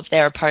make all of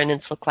their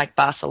opponents look like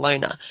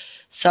Barcelona.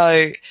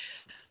 So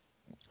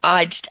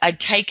I'd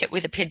take it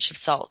with a pinch of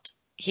salt.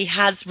 He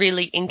has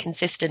really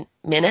inconsistent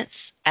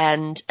minutes,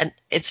 and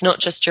it's not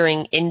just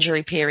during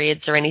injury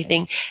periods or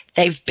anything.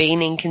 They've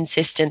been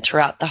inconsistent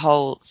throughout the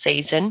whole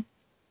season.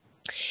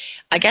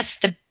 I guess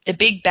the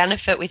big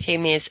benefit with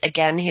him is,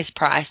 again, his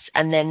price,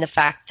 and then the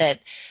fact that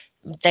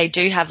they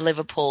do have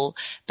Liverpool,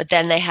 but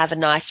then they have a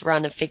nice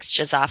run of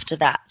fixtures after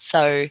that.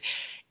 So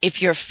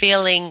if you're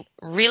feeling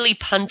really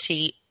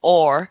punty,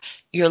 or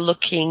you're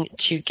looking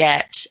to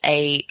get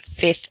a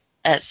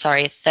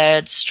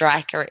third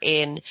striker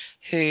in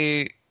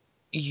who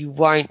you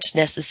won't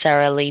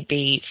necessarily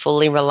be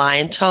fully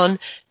reliant on,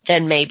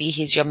 then maybe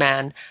he's your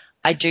man.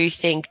 I do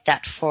think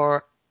that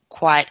for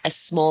quite a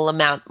small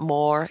amount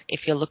more,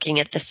 if you're looking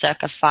at the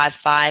circa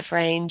 5-5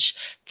 range,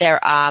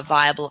 there are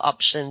viable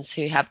options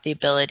who have the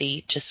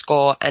ability to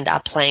score and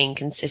are playing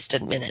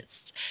consistent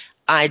minutes.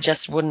 I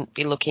just wouldn't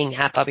be looking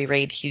at Bobby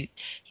Reid.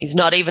 He's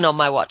not even on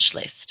my watch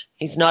list.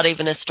 He's not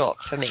even a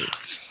stalk for me.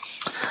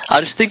 I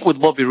just think with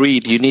Bobby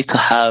Reid, you need to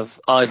have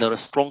either a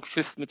strong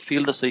fifth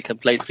midfielder so you can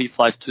play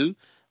 3-5-2,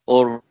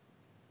 or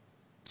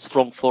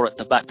strong 4 at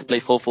the back to play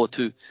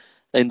 4-4-2.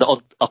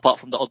 Apart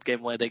from the odd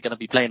game where they're going to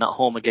be playing at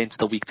home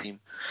against a weak team.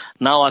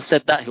 Now I've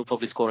said that, he'll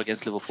probably score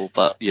against Liverpool,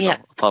 but you know,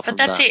 apart from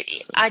that. But that's it.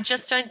 So. I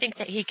just don't think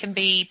that he can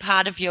be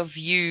part of your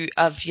view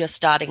of your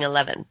starting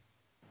 11.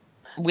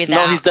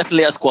 No, he's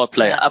definitely a squad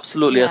player.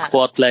 Absolutely a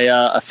squad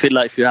player. I feel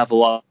like if you have a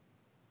wild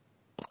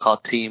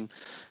card team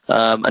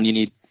and you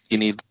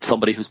need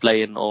somebody who's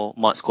playing or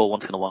might score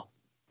once in a while.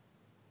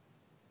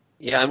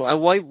 Yeah, and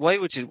why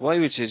would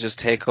you just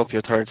take up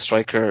your third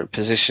striker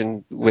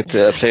position with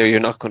a player you're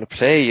not going to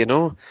play? You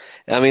know,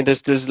 I mean,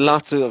 there's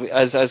lots of,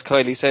 as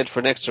Kylie said, for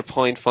an extra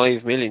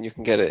 0.5 million you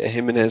can get a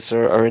Jimenez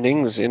or an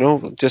Ings. You know,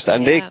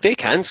 they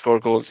can score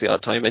goals the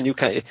odd time, and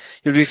you'll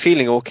be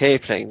feeling okay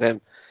playing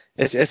them.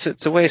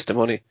 It's a waste of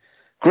money.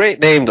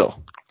 Great name though,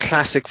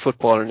 classic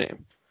footballer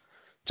name.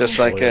 Just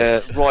like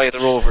Roy of the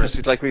Rovers.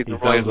 He'd like reading he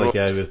Roy sounds like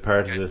Rovers. he was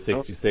part of the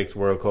 66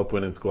 World Cup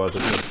winning squad,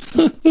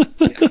 doesn't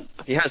he?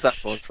 He has that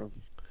fun from.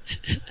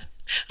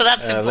 Well,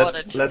 that's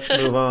important. Let's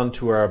move on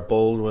to our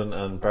Baldwin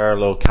and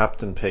Barlow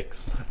captain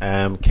picks.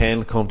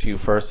 Ken, come to you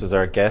first as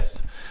our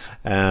guest.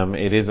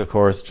 It is, of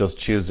course, just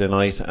Tuesday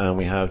night, and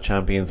we have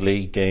Champions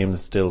League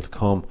games still to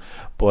come.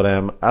 But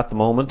at the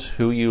moment,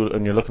 and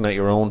you're looking at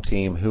your own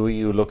team, who are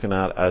you looking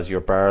at as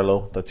your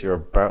Barlow? That's your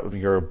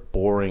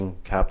boring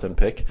captain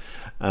pick.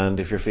 And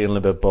if you're feeling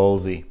a bit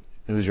ballsy,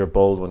 who's your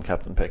Baldwin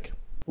captain pick?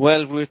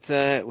 Well, with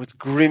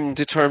grim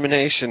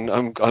determination,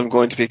 I'm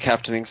going to be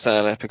captaining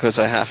Salah because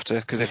I have to.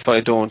 Because if I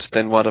don't,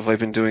 then what have I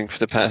been doing for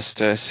the past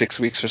 6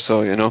 weeks or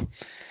so? You know,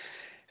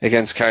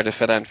 against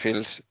Cardiff at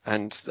Anfield,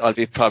 and I'll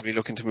be probably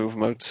looking to move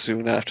him out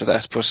soon after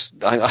that. But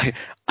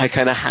I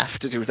kind of have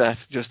to do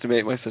that just to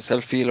make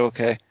myself feel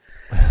okay.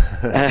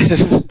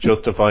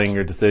 Justifying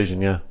your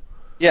decision, yeah.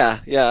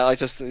 Yeah. I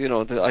just,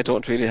 I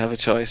don't really have a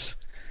choice.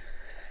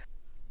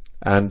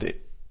 And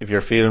if you're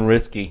feeling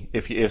risky,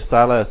 if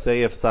Salah,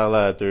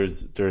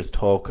 there's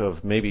talk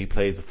of maybe he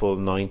plays a full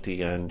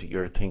 90 and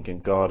you're thinking,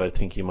 God, I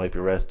think he might be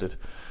rested.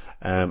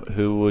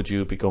 Who would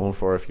you be going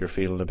for if you're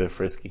feeling a bit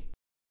frisky?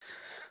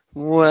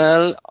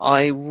 Well,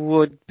 I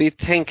would be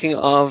thinking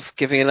of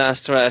giving a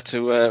last hurrah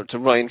to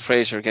Ryan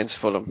Fraser against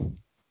Fulham.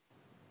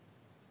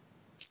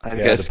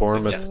 The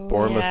Bournemouth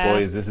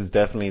boys, this is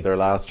definitely their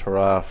last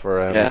hurrah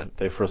for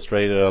they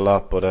frustrated a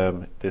lot, but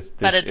if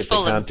they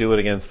can't do it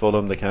against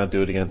Fulham, they can't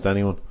do it against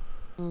anyone.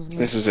 Mm-hmm.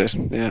 This is it,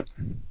 yeah.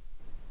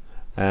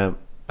 And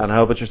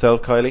how about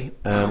yourself, Kylie?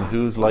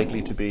 Who's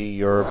likely to be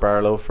your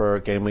Barlow for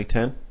game week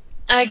 10?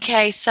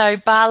 Okay, so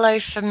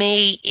Barlow for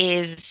me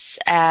is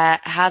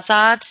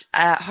Hazard.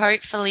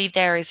 Hopefully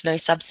there is no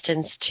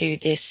substance to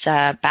this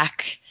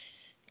back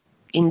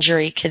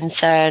injury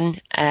concern.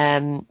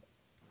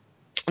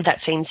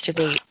 That seems to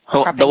be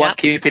the one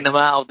keeping them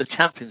out of the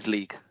Champions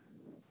League.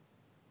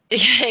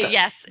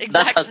 Yes,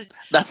 exactly.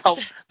 That's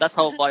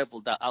how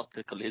viable that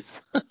article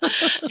is.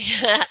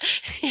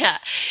 yeah.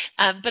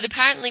 But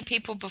apparently,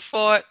 people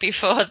before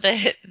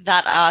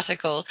that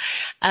article,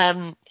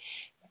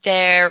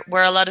 there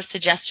were a lot of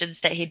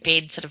suggestions that he'd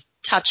been sort of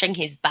touching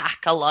his back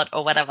a lot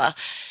or whatever.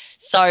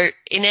 So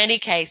in any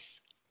case,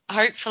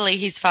 hopefully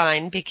he's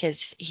fine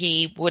because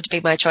he would be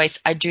my choice.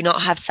 I do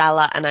not have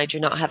Salah and I do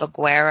not have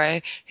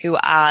Aguero, who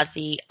are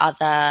the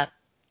other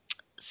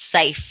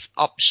safe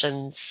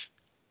options.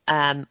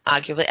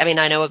 Arguably, I mean,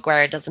 I know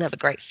Aguero doesn't have a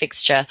great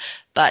fixture,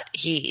 but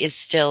he is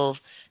still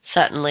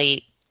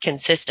certainly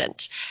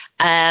consistent.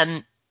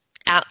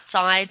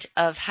 Outside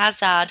of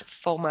Hazard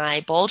for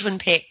my Baldwin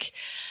pick,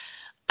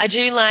 I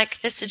do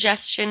like the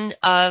suggestion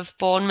of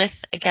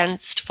Bournemouth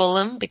against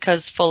Fulham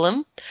because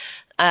Fulham,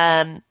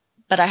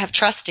 but I have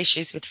trust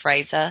issues with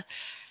Fraser.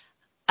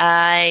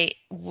 I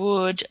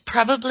would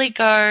probably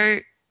go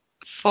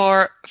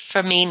for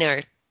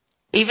Firmino,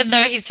 even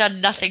though he's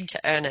done nothing to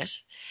earn it.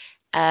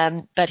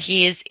 But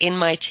he is in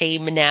my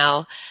team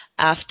now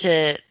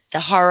after the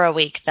horror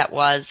week that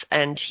was,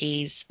 and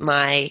he's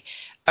my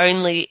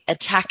only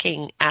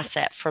attacking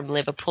asset from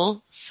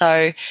Liverpool.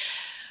 So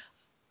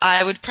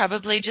I would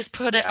probably just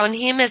put it on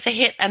him as a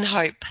hit and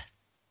hope.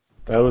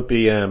 That would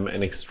be an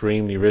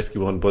extremely risky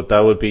one, but that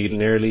would be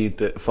nearly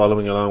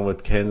following along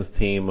with Ken's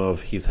team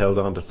of he's held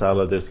on to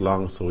Salah this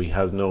long, so he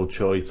has no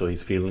choice, so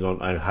he's feeling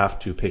on, I have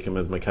to pick him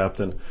as my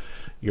captain.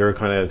 You're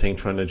kind of, I think,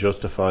 trying to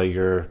justify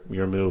your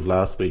move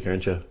last week,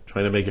 aren't you?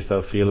 Trying to make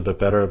yourself feel a bit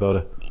better about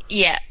it.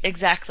 Yeah,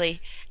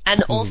 exactly.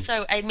 And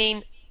also, I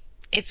mean,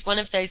 it's one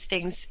of those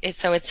things,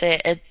 so it's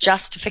a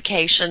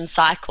justification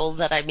cycle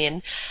that I'm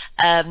in.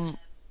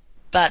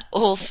 But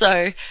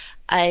also,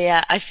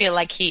 I feel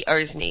like he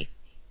owes me.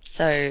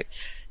 So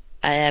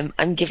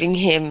I'm giving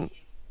him,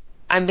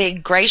 I'm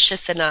being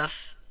gracious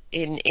enough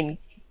in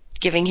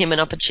giving him an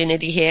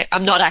opportunity here.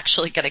 I'm not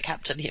actually going to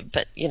captain him,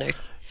 but, you know,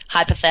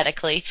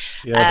 hypothetically.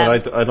 Yeah,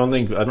 but I don't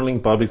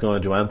think Bobby's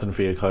going to do anything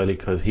for you, Kylie,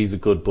 because he's a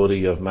good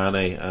buddy of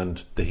Mane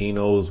and he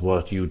knows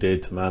what you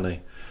did to Mane.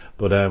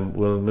 But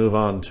we'll move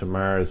on to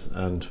Mars,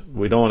 and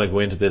we don't want to go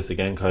into this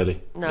again, Kylie.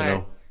 No, you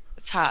know?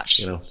 It's harsh.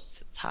 You know,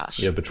 it's harsh.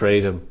 You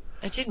betrayed him.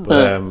 I didn't.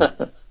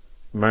 But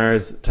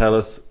Mars, tell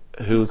us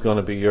who's going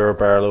to be your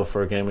Barlow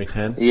for Game Week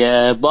 10?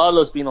 Yeah,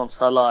 Barlow's been on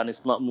Salah and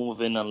it's not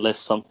moving unless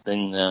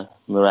something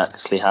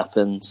miraculously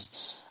happens.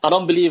 I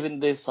don't believe in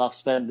this. I've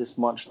spent this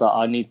much that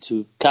I need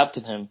to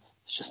captain him.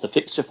 It's just a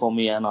fixture for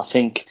me, and I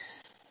think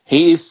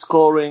he is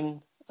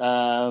scoring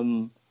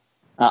at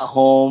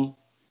home.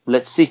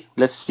 Let's see.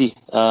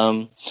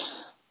 Yeah.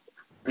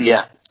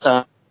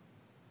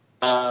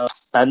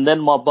 And then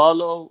my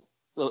Baldwin.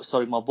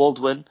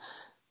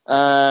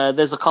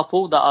 There's a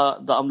couple that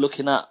I'm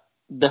looking at.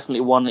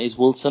 Definitely one is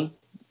Wilson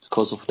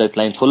because of they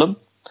playing Fulham,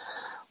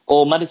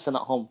 or Maddison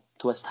at home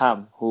to West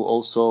Ham, who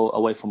also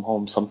away from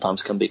home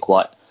sometimes can be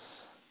quite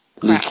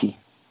leaky.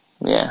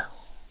 Yeah.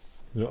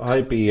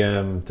 I'd be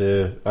I'm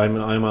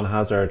on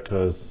Hazard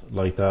because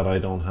like that I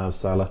don't have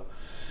Salah.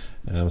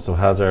 So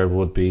Hazard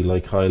would be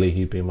like Kylie.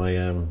 He'd be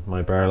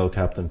my Barlow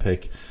captain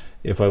pick.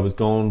 If I was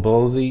going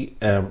ballsy,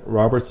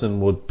 Robertson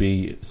would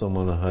be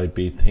someone I'd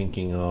be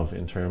thinking of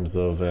in terms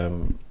of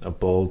a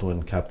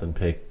Baldwin captain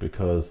pick,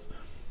 because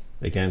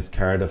against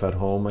Cardiff at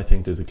home, I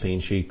think there's a clean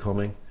sheet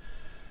coming.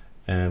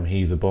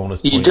 He's a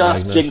bonus point. You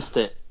just jinxed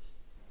it.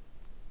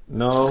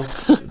 No,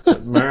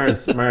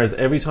 Mars.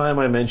 Every time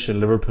I mention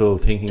Liverpool,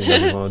 thinking that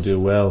they're going to do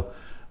well,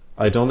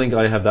 I don't think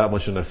I have that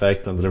much an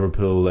effect on the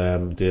Liverpool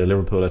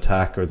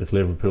attack or the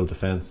Liverpool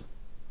defence.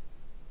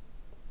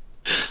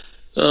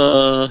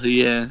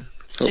 Yeah.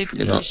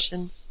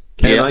 Superstition.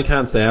 Ken, I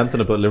can't say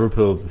anything about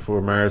Liverpool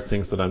before Mars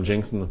thinks that I'm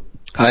jinxing them.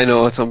 I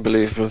know, it's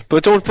unbelievable.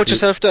 But don't put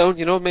yourself down,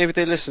 you know, maybe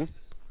they listen.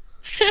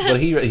 But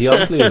he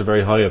obviously has a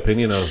very high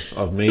opinion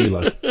of me,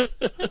 like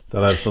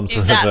that I have some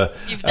sort of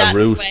a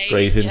route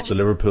straight into the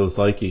Liverpool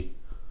psyche.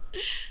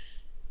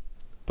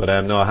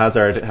 But no,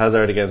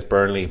 Hazard against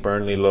Burnley.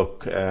 Burnley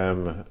look,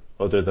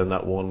 other than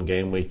that one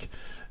game week,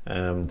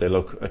 they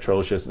look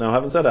atrocious. Now,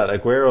 having said that,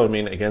 Aguero, I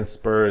mean, against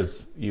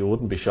Spurs, you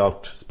wouldn't be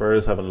shocked.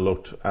 Spurs haven't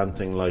looked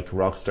anything like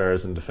rock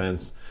stars in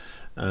defence.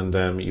 And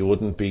you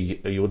wouldn't be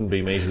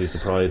majorly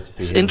surprised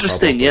to see him pop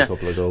up with a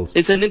couple of goals.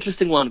 It's an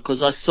interesting one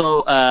because I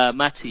saw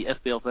Matty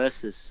FBL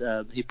Versus.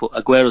 He put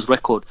Aguero's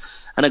record,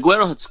 and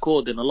Aguero had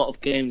scored in a lot of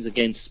games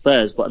against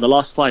Spurs, but in the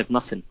last 5,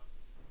 nothing.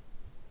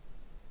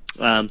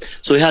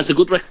 So he has a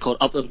good record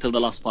up until the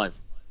last 5,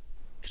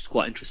 which is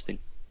quite interesting.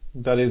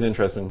 That is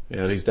interesting.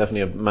 Yeah, he's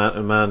definitely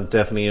a man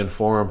definitely in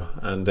form,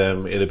 and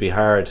it'd be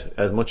hard,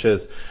 as much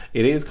as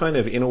it is kind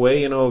of, in a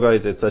way, you know,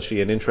 guys, it's actually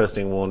an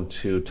interesting one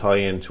to tie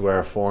into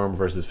our form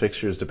versus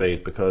fixtures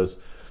debate, because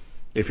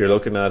if you're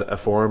looking at a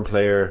form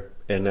player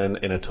in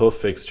a tough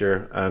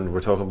fixture, and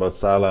we're talking about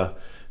Salah,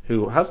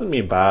 who hasn't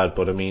been bad,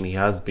 but I mean, he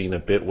has been a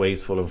bit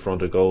wasteful in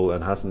front of goal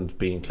and hasn't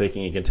been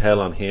clicking. You can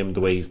tell on him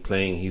the way he's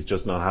playing, he's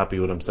just not happy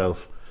with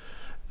himself.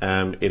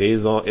 It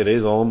is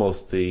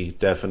almost the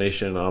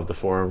definition of the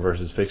form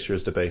versus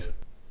fixtures debate.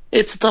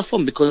 It's a tough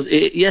one because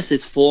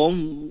it's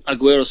form,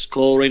 Aguero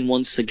scoring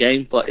once a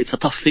game, but it's a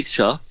tough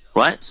fixture,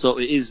 right? So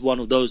it is one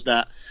of those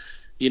that,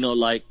 you know,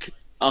 like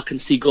I can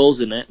see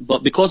goals in it,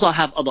 but because I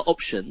have other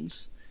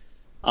options,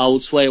 I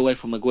would sway away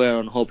from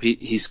Aguero and hope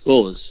he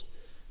scores.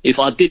 If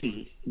I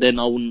didn't, then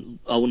I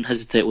wouldn't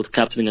hesitate with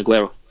captaining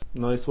Aguero.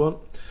 Nice one.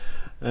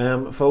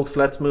 Folks,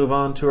 let's move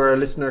on to our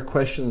listener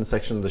questions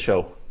section of the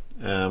show.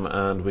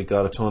 And we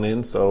got a ton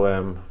in,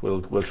 so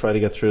we'll try to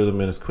get through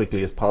them in as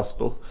quickly as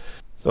possible.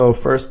 So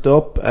first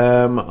up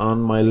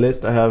on my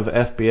list, I have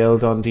FBL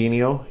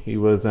Dondinio. He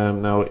was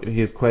now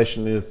his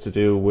question is to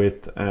do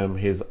with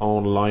his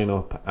own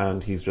lineup,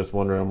 and he's just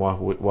wondering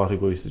what he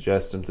would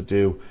suggest him to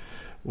do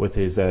with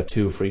his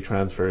 2 free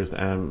transfers.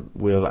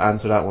 We'll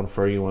answer that one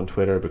for you on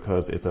Twitter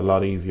because it's a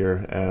lot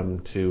easier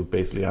to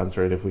basically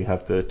answer it if we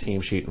have the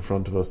team sheet in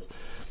front of us.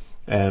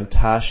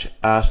 Tash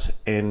at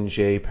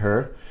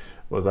NJPer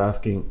was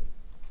asking,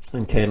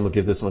 and Ken will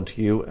give this one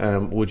to you,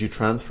 would you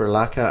transfer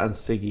Laka and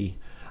Siggy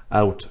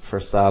out for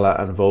Salah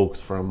and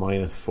Vokes for a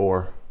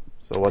 -4?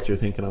 So what's your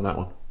thinking on that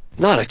one?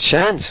 Not a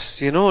chance.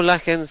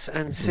 Laka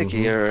and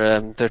Siggy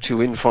are they're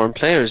 2 informed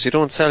players. You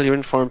don't sell your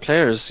informed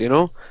players,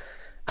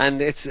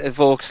 And it's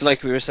Vokes,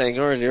 like we were saying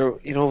earlier,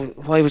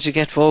 why would you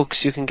get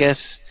Vokes? You can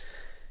get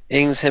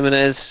Ings,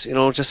 Jimenez,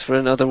 just for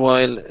another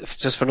while,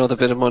 just for another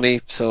bit of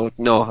money. So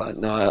no,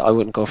 I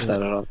wouldn't go for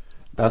that at all.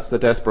 That's the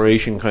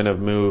desperation kind of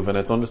move, and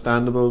it's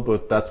understandable,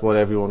 but that's what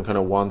everyone kind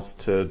of wants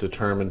to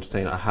determine,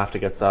 saying, I have to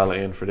get Salah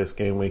in for this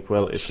game week.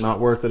 Well, it's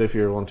not worth it if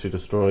you want to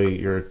destroy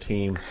your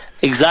team.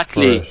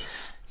 Exactly.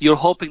 You're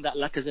hoping that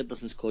Lacazette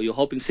doesn't score. You're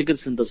hoping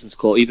Sigurdsson doesn't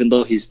score, even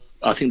though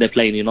I think they're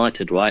playing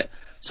United, right?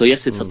 So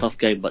yes, it's a tough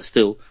game, but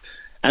still.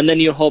 And then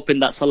you're hoping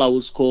that Salah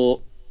will score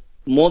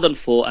more than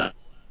 4 and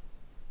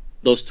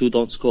those 2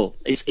 don't score.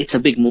 It's a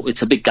big move.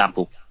 It's a big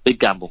gamble. Big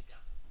gamble.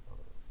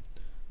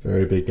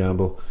 Very big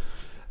gamble.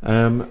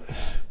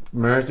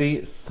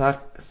 Mersey,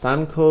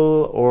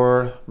 Sankul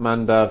or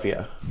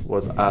Mandavia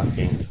was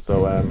asking.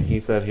 So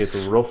he said he had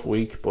a rough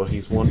week, but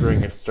he's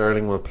wondering if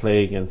Sterling will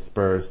play against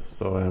Spurs.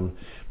 So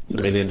it's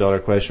 $1 million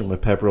question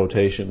with Pep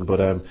rotation,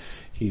 but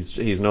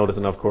he's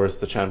noticing, of course,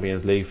 the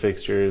Champions League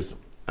fixtures,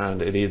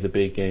 and it is a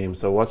big game.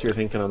 So what's your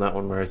thinking on that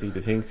one, Mersey? Do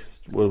you think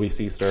will we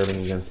see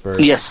Sterling against Spurs?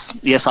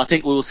 Yes, I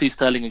think we will see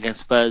Sterling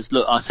against Spurs.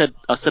 Look, I said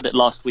it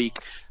last week.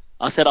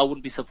 I said I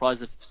wouldn't be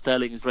surprised if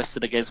Sterling is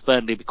rested against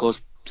Burnley because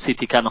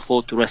City can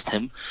afford to rest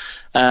him.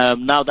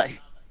 Now that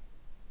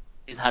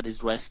he's had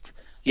his rest,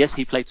 yes,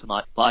 he played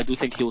tonight, but I do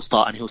think he will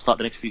start, and he'll start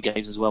the next few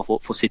games as well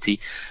for City.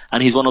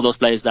 And he's one of those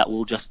players that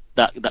will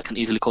that can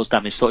easily cause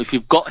damage. So if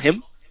you've got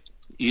him,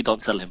 you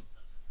don't sell him.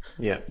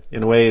 Yeah,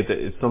 in a way,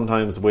 it's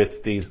sometimes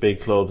with these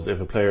big clubs,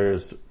 if a player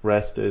is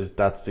rested,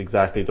 that's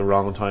exactly the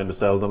wrong time to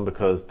sell them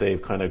because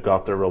they've kind of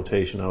got their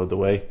rotation out of the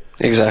way.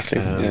 Exactly.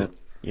 Yeah.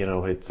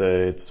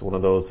 It's one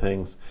of those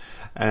things.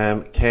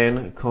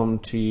 Ken, come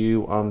to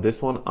you on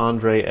this one.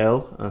 Andre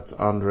L, that's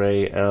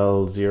Andre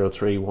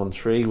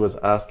L0313, was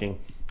asking,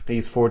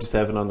 he's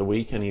 47 on the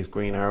week and he's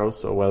Green Arrows,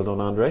 so well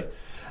done, Andre.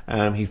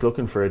 He's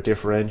looking for a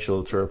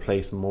differential to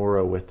replace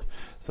Moura with,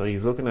 so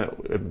he's looking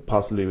at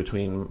possibly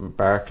between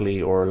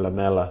Barkley or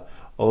Lamela.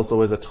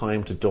 Also is a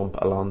time to dump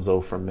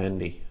Alonso for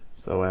Mendy.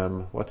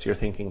 So what's your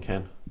thinking,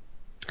 Ken?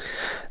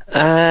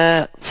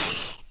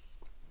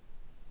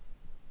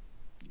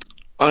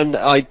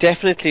 I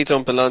definitely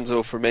dump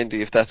Alonso for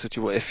Mendy if that's what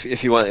you want.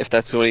 If you want, if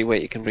that's the only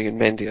way you can bring in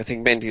Mendy. I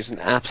think Mendy is an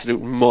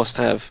absolute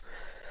must-have.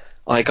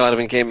 I got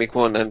him in game week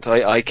 1 and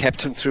I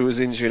kept him through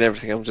his injury and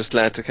everything. I'm just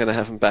glad to kind of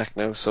have him back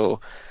now. So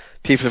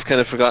people have kind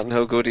of forgotten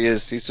how good he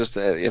is. He's just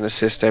an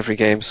assist every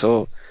game.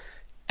 So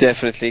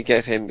definitely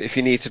get him. If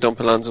you need to dump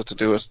Alonso to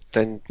do it,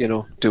 then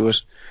do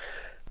it.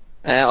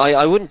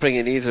 I wouldn't bring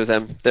in either of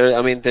them.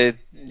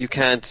 You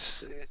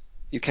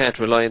can't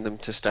rely on them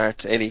to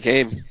start any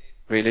game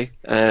really.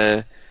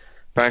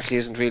 Barkley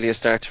isn't really a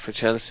starter for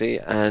Chelsea,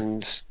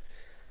 and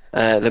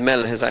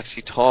Lamela has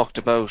actually talked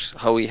about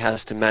how he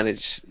has to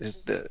manage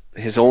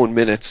his own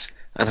minutes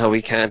and how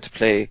he can't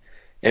play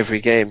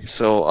every game.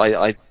 So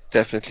I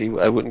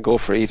wouldn't go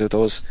for either of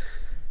those.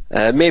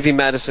 Maybe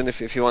Maddison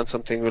if you want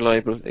something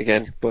reliable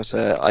again, but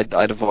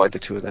I'd avoid the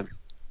 2 of them.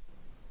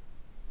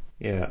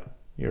 Yeah,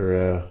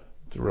 you're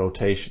the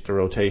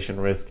rotation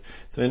risk.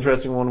 It's an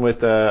interesting one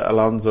with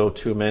Alonso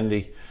to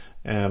Mendy.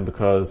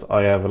 Because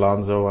I have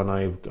Alonso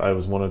and I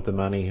was one of the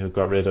many who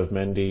got rid of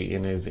Mendy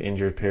in his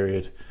injured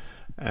period.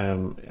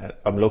 I'm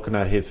looking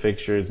at his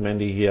fixtures.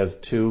 Mendy, he has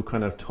 2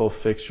 kind of tough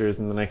fixtures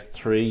in the next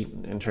 3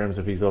 in terms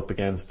of he's up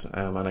against,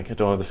 and I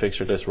don't have the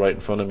fixture list right in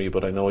front of me,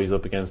 but I know he's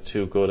up against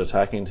 2 good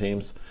attacking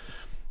teams.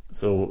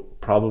 So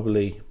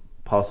possibly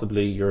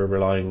you're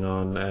relying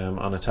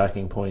on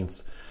attacking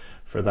points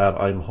for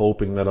that. I'm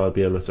hoping that I'll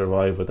be able to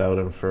survive without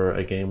him for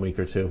a game week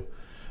or 2.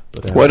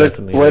 But, why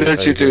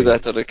don't you do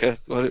that, Donica?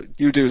 Why don't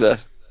you do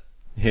that?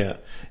 Yeah,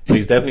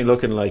 he's definitely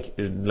looking like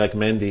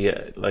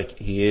Mendy, like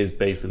he is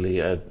basically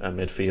a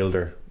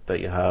midfielder that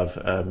you have,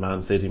 a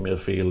Man City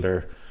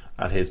midfielder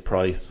at his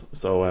price.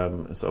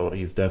 So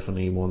he's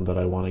definitely one that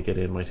I want to get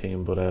in my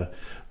team. But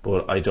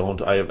I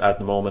don't. At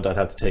the moment I'd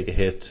have to take a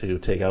hit to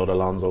take out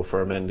Alonso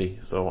for a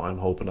Mendy. So I'm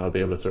hoping I'll be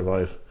able to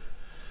survive.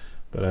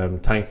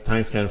 But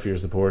thanks Ken for your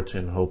support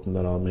and hoping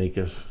that I'll make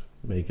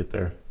it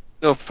there.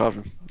 No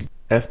problem.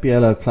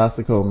 FBL El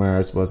Clasico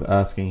Mars was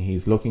asking,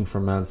 he's looking for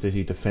Man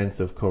City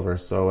defensive cover,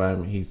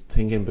 so he's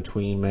thinking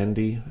between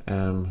Mendy,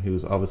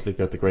 who's obviously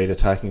got the great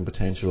attacking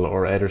potential,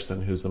 or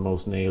Ederson, who's the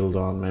most nailed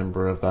on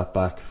member of that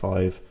back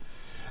five.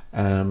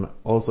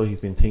 Also he's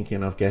been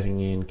thinking of getting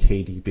in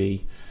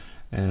KDB,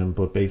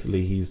 but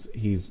basically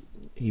he's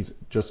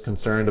just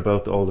concerned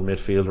about all the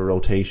midfielder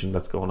rotation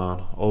that's going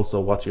on. Also,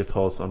 what's your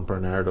thoughts on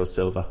Bernardo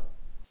Silva?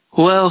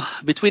 Well,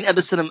 between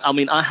Ederson,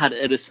 I had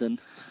Ederson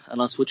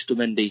and I switched to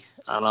Mendy,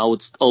 and I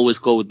would always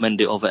go with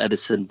Mendy over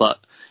Ederson. But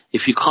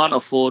if you can't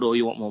afford or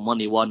you want more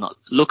money, why not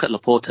look at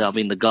Laporte? I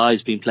mean, the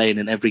guy's been playing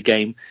in every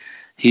game.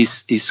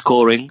 He's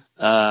scoring.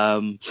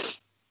 I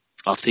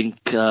think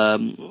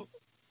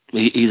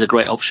he's a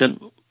great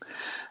option.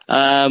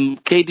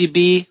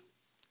 KDB,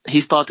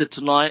 he started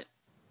tonight.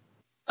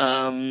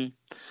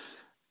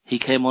 He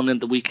came on in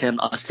the weekend.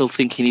 I still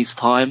think he needs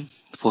time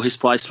for his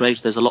price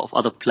range. There's a lot of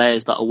other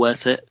players that are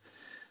worth it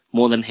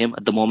more than him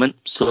at the moment.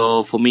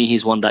 So for me,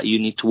 he's one that you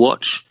need to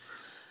watch.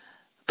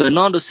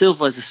 Bernardo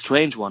Silva is a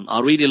strange one. I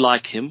really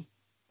like him.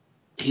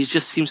 He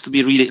just seems to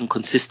be really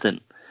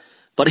inconsistent.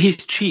 But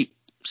he's cheap.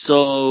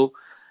 So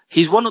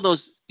he's one of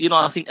those,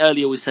 I think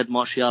earlier we said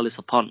Martial is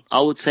a punt.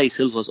 I would say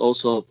Silva's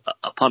also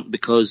a punt,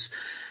 because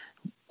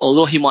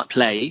although he might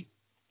play,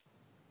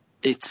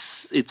 you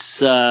just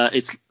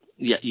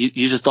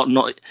don't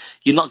know.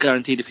 You're not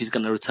guaranteed if he's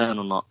going to return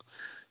or not.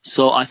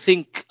 So I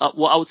think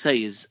what I would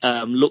say is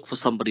look for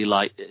somebody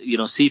like,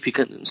 see if you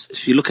can.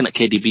 If you're looking at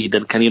KDB,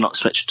 then can you not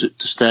stretch to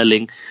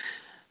Sterling,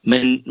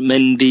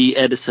 Mendy,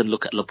 Ederson?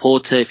 Look at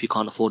Laporte if you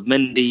can't afford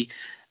Mendy,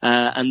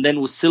 and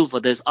then with Silva,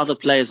 there's other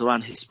players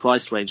around his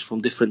price range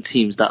from different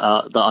teams that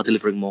are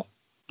delivering more.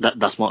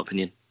 That's my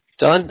opinion.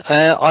 Don,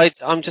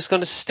 I'm just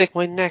going to stick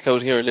my neck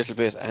out here a little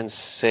bit and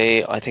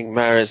say I think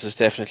Mahrez is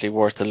definitely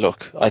worth a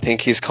look. I think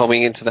he's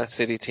coming into that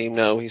City team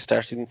now.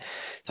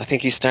 I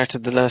think he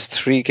started the last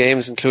 3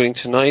 games, including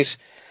tonight,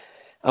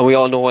 and we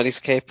all know what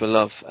he's capable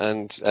of.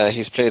 And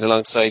he's played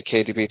alongside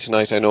KDB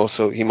tonight, I know,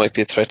 so he might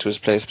be a threat to his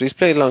place, but he's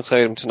played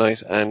alongside him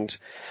tonight, and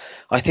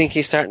I think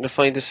he's starting to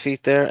find his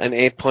feet there. And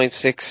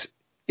 8.6,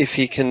 if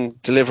he can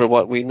deliver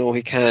what we know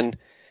he can,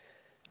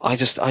 I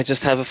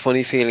just have a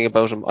funny feeling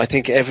about him. I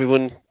think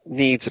everyone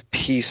needs a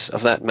piece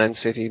of that Man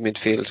City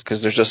midfield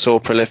because they're just so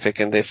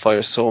prolific and they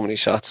fire so many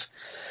shots.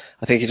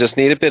 I think you just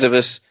need a bit of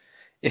it.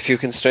 If you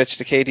can stretch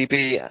the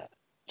KDB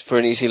for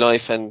an easy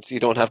life and you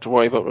don't have to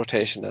worry about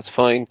rotation, that's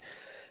fine.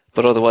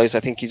 But otherwise,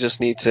 I think you just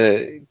need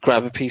to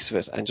grab a piece of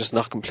it and just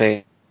not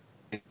complain.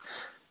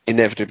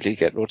 Inevitably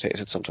get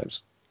rotated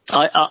sometimes.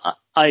 I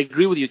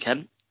agree with you,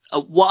 Ken.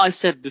 What I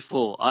said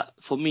before,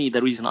 for me,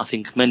 the reason I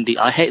think Mendy,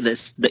 I hate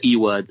this, the E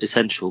word,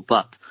 essential,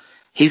 but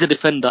he's a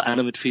defender and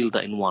a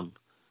midfielder in one.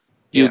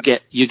 You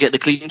get the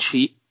clean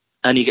sheet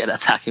and you get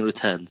attacking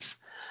returns,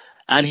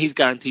 and he's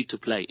guaranteed to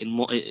play.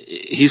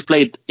 He's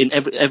played in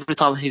every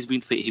time he's been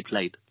fit, he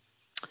played.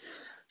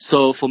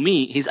 So for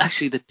me, he's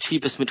actually the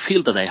cheapest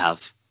midfielder they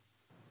have.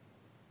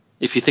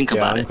 If you think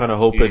about it. I'm kind of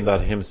hoping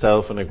that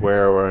himself and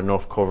Aguero are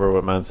enough cover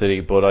with Man City,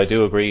 but I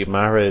do agree,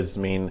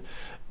 Mahrez,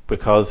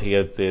 because he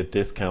had the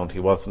discount, he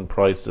wasn't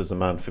priced as a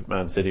Man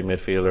City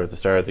midfielder at the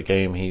start of the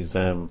game. He's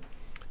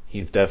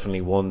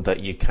definitely one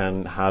that you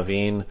can have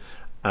in,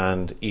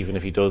 and even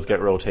if he does get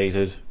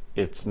rotated,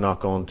 it's not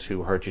going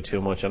to hurt you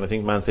too much. And I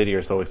think Man City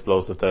are so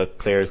explosive that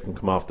players can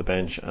come off the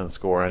bench and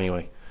score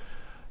anyway.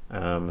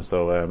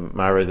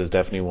 Mahrez is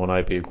definitely one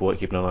I'd be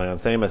keeping an eye on.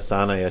 Same as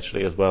Sané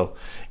actually as well.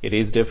 It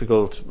is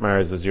difficult,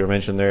 Mahrez, as you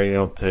mentioned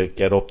there, to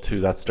get up to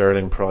that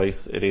Sterling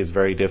price. It is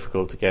very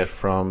difficult to get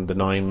from the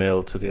 9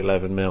 mil to the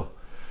 11 mil,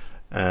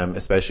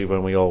 especially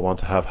when we all want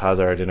to have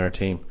Hazard in our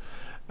team.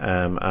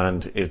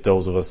 And if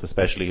those of us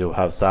especially who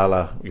have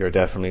Salah, you're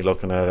definitely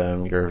looking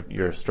at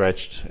you're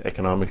stretched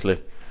economically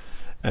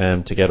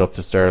to get up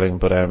to Sterling.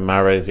 But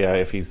Mahrez,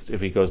 if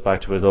he goes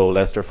back to his old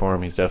Leicester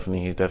form, he'd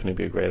definitely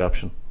be a great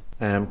option.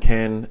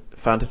 Ken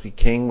Fantasy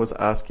King was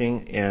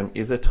asking,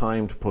 is it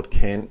time to put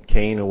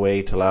Kane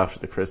away till after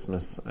the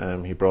Christmas?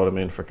 He brought him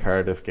in for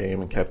Cardiff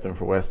game and kept him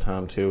for West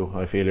Ham too.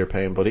 I feel your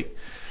pain, buddy.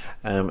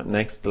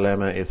 Next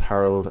dilemma is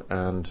Harold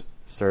and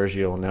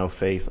Sergio now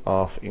face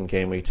off in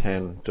game week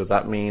 10. Does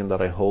that mean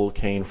that I hold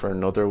Kane for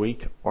another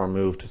week or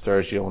move to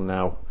Sergio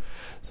now?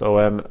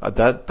 So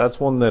that's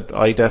one that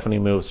I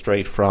definitely move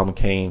straight from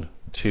Kane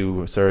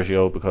to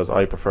Sergio, because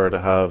I prefer to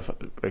have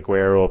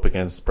Aguero up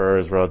against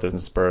Spurs rather than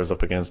Spurs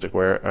up against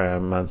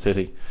Man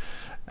City.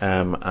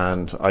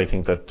 And I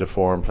think that the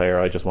foreign player,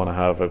 I just want to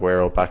have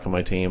Aguero back in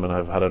my team, and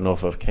I've had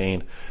enough of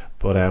Kane.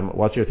 But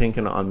what's your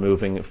thinking on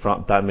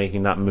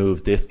making that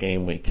move this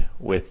game week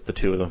with the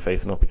two of them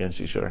facing up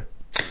against each other?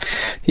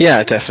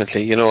 Yeah,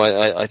 definitely.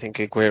 I think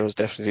Aguero is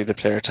definitely the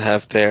player to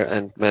have there,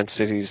 and Man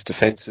City's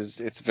defence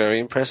it's very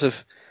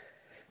impressive.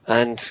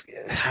 And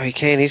Harry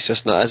Kane, he's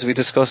just not, as we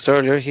discussed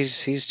earlier,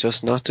 he's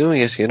just not doing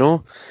it,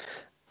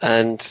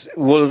 And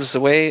Wolves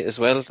away as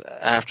well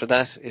after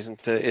that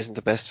isn't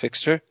the best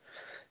fixture.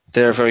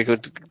 They're a very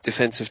good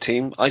defensive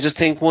team. I just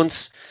think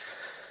once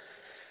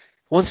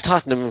once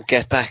Tottenham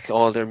get back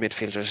all their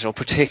midfielders,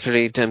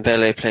 particularly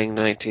Dembele playing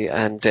 90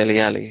 and Dele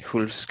Alli,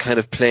 who'll kind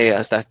of play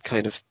as that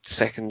kind of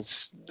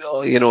seconds,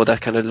 that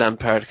kind of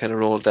Lampard kind of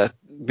role, that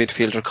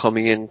midfielder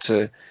coming in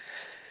to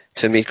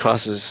meet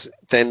crosses,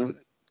 then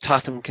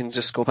Tottenham can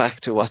just go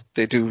back to what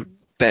they do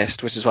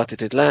best, which is what they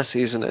did last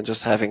season, and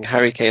just having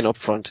Harry Kane up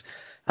front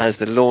as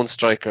the lone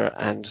striker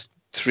and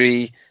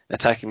 3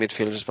 attacking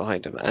midfielders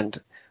behind him.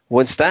 And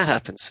once that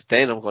happens,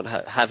 then I'm going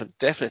to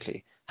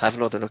definitely have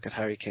another look at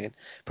Harry Kane.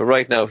 But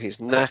right now he's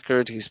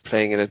knackered, he's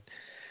playing in a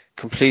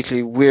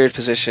completely weird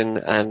position,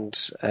 and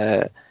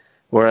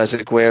whereas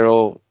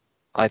Aguero,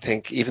 I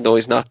think, even though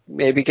he's not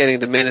maybe getting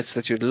the minutes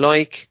that you'd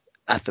like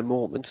at the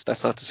moment,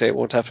 that's not to say it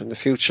won't happen in the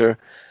future,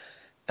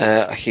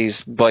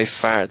 he's by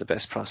far the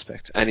best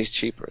prospect, and he's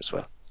cheaper as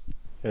well.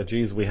 Yeah,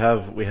 geez, we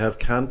have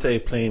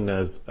Kante playing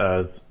as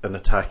an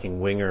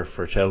attacking winger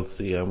for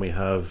Chelsea, and we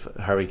have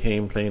Harry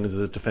Kane playing as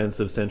a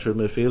defensive central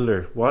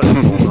midfielder. What is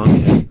going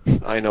on, Ken?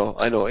 I know.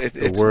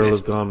 The world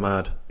has gone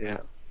mad. Yeah.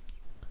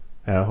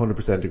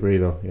 100% agree,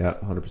 though. Yeah,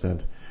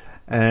 100%.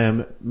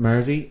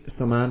 Marzi,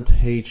 Samant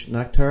H.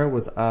 Nakhtar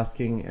was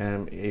asking,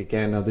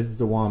 again, now this is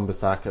the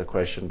Wan-Bissaka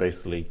question,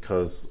 basically,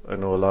 because I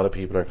know a lot of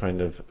people are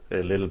kind of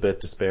a little bit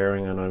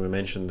despairing. I know we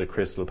mentioned the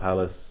Crystal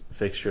Palace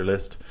fixture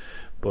list,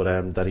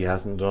 but that he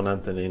hasn't done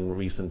anything in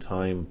recent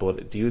time.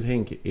 But do you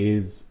think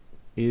is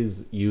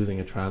using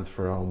a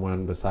transfer on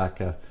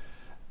Wan-Bissaka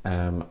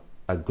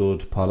a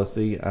good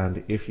policy?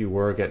 And if you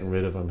were getting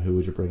rid of him, who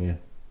would you bring in?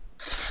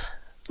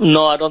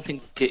 No, I don't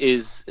think it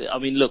is. I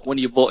mean, look, when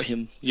you bought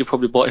him, you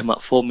probably bought him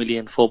at 4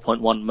 million,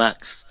 4.1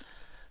 max.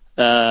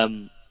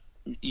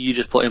 You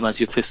just put him as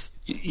your fifth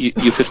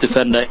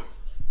defender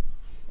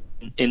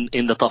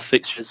in the tough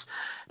fixtures.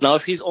 Now,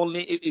 if he's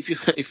only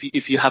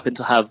if you happen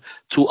to have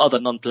 2 other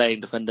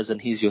non-playing defenders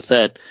and he's your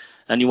third,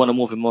 and you want to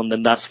move him on,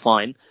 then that's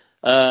fine.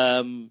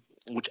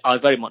 Which I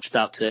very much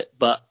doubt it.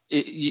 But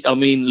I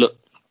mean, look,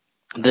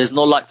 there's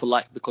no like for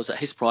like, because at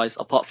his price,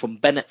 apart from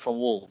Bennett from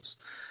Wolves,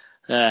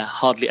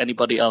 hardly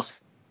anybody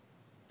else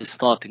is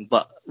starting.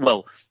 But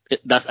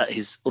that's at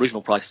his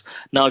original price.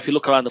 Now, if you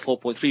look around the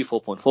 4.3,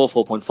 4.4,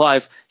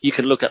 4.5, you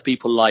can look at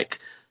people like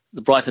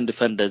the Brighton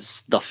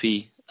defenders,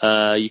 Duffy.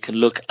 You can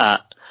look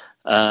at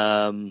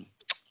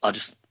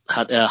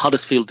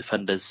Huddersfield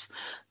defenders.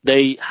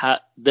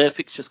 Their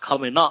fixtures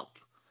coming up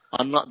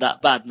are not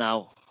that bad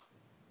now.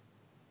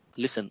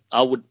 Listen,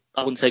 I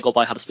wouldn't say go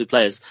buy Huddersfield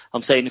players.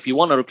 I'm saying if you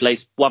want to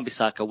replace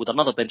Wan-Bissaka with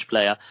another bench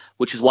player,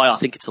 which is why I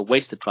think it's a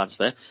wasted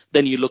transfer,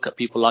 then you look at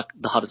people like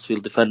the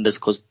Huddersfield defenders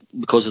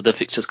because of their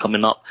fixtures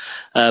coming up.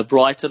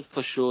 Brighton,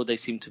 for sure, they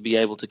seem to be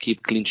able to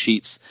keep clean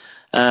sheets.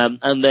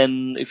 And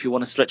then if you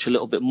want to stretch a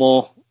little bit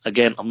more,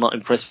 again, I'm not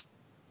impressed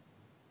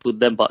with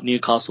them, but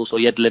Newcastle, so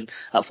Yedlin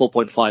at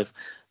 4.5.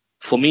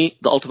 For me,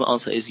 the ultimate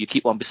answer is you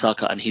keep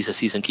Wan-Bissaka and he's a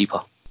season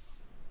keeper.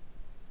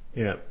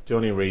 Yeah, the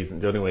only way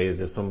is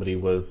if somebody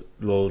was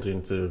lulled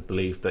into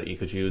belief that you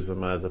could use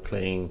him as a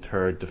playing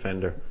third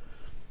defender,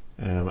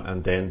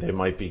 and then they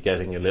might be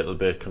getting a little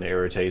bit kind of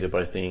irritated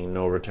by seeing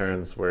no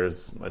returns,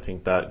 whereas I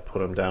think that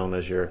put him down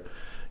as your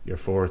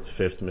 4th,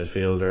 5th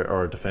midfielder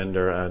or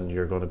defender, and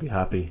you're going to be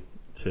happy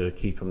to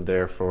keep him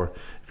there for,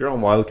 if you're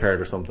on wildcard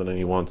or something and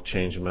you want to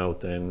change him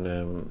out,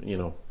 then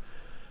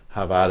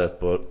have at it.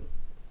 But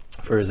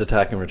for his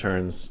attacking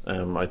returns,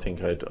 I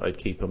think I'd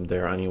keep him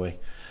there anyway.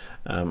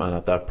 And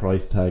at that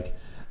price tag.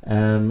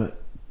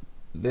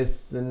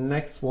 This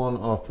next one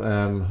up,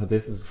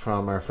 this is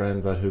from our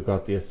friends at Who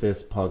Got the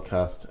Assist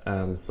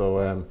podcast.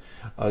 So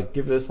I'll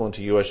give this one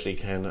to you actually,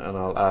 Ken, and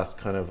I'll ask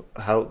kind of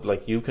how,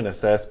 like, you can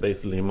assess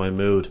basically my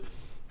mood.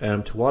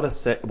 To what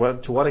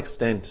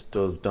extent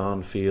does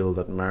Don feel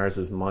that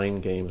Mars's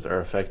mind games are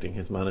affecting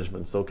his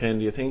management? So Ken,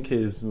 do you think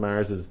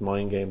Mars's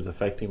mind games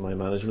affecting my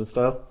management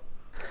style?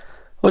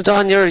 Well,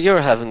 Don, you're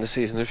having the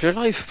season of your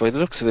life by the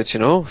looks of it,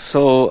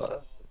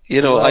 So.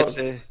 I'd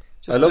say.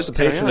 I love the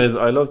patronising.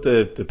 I love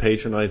the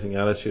patronising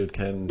attitude,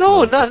 Ken.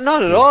 No,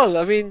 not at all.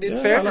 I mean,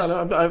 in fairness,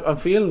 I'm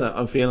feeling it.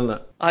 I'm feeling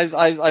it.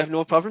 I've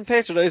no problem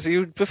patronising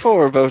you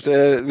before about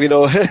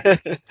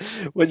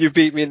when you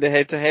beat me in the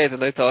head-to-head,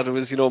 and I thought it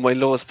was my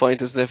lowest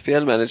point as an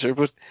FPL manager,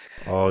 but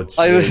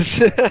I was.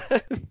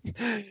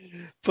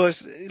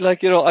 But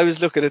I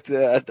was looking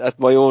at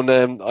my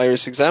own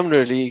Irish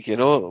Examiner League,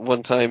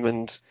 one time,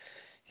 and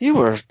you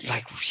were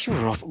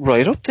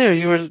right up there.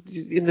 You were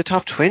in the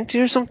top 20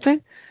 or something.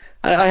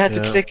 I had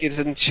to click it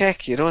and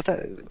check. I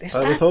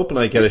was hoping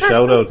I'd get a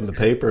shout out in the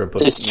paper,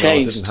 but it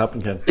didn't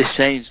happen, Ken. It's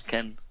changed,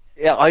 Ken.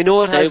 Yeah, I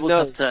know it has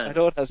now.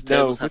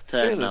 Tables have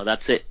turned now.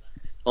 That's it.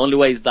 Only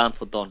way is down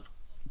for Don.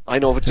 I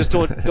know, but just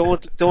don't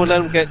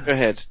let him get in your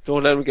head.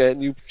 Don't let him get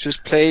in. You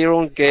just play your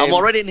own game. I'm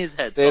already in his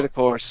head. Stay the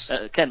course.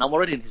 Ken, I'm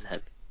already in his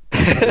head.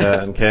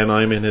 Yeah, and Ken,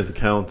 I'm in his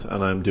account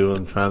and I'm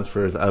doing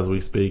transfers as we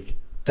speak.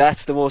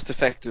 That's the most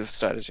effective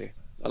strategy.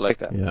 I like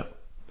that. Yeah.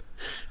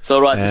 So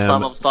this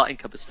time I'm starting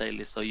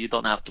Kabasele, so you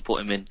don't have to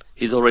put him in.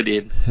 He's already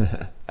in.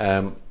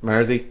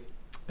 Marzi,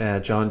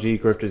 John G.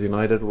 Grifters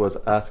United was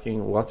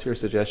asking, what's your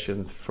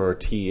suggestions for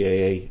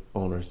TAA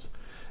owners?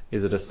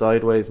 Is it a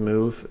sideways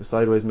move to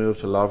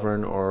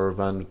Lovren or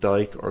Van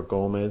Dijk or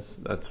Gomez?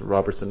 That's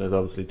Robertson is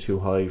obviously too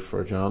high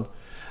for John.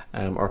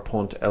 Or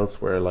punt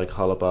elsewhere like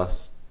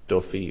Holebas,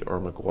 Duffy or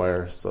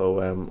Maguire.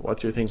 So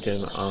what's your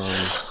thinking on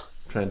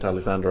Trent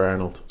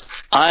Alexander-Arnold?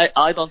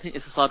 I don't think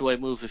it's a sideways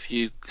move if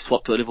you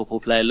swap to a Liverpool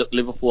player. Look,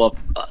 Liverpool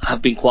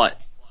have been quite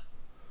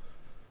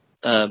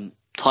tight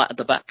at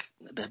the back.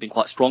 They've been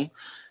quite strong.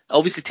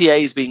 Obviously,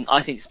 I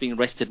think he's being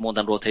rested more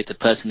than rotated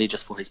personally,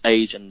 just for his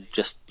age and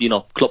just,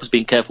 Klopp is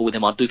being careful with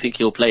him. I do think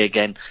he'll play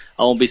again.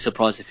 I won't be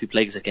surprised if he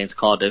plays against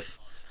Cardiff.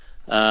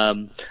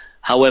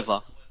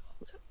 However,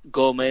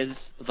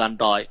 Gomez, Van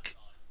Dijk,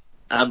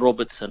 and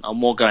Robertson are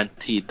more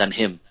guaranteed than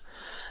him.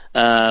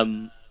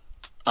 I'm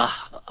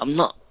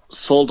not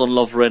sold on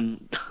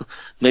Lovren.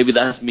 Maybe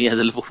that's me as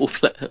a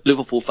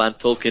Liverpool fan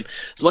talking.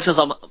 As much as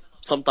I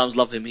sometimes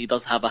love him, he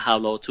does have a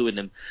howler or two in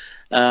him.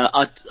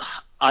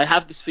 I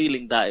have this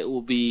feeling that it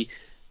will be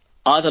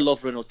either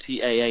Lovren or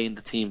TAA in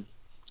the team,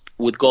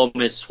 with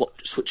Gomez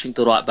switching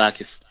to right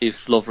back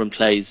if Lovren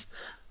plays,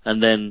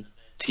 and then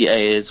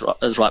TAA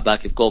as right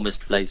back if Gomez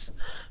plays.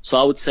 So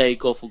I would say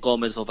go for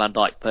Gomez or Van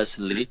Dijk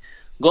personally.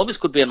 Gomez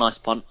could be a nice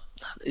punt.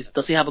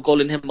 Does he have a goal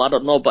in him? I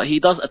don't know, but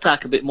he does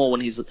attack a bit more when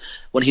he's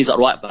at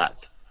right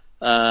back.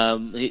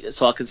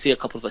 So I can see a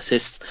couple of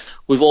assists.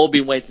 We've all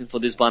been waiting for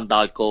this Van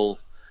Dijk goal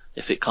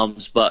if it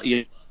comes, but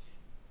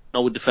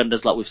with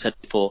defenders, like we've said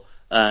before,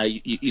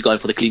 you go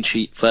for the clean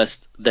sheet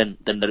first, then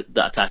the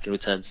attacking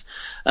returns.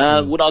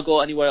 Would I go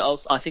anywhere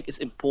else? I think it's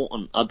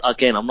important.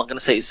 Again, I'm not going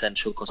to say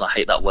essential because I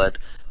hate that word,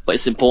 but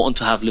it's important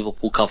to have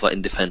Liverpool cover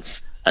in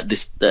defence at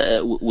this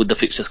with the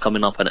fixtures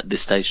coming up and at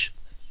this stage.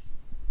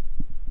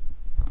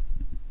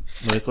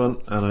 Nice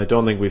one. And I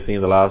don't think we've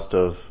seen the last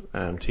of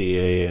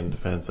TAA in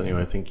defence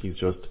anyway. I think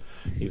he's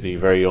a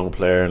very young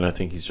player, and I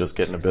think he's just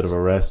getting a bit of a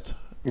rest.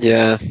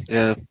 Yeah.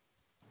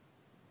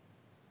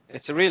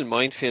 It's a real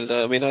minefield.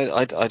 I mean,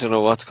 I don't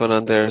know what's going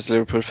on there as a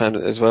Liverpool fan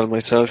as well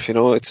myself.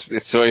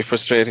 It's very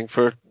frustrating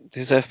for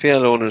his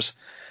FPL owners.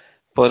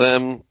 But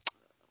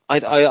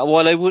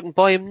while I wouldn't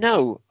buy him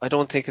now, I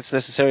don't think it's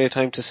necessarily a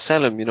time to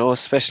sell him.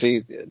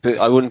 Especially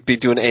I wouldn't be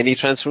doing any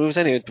transfer moves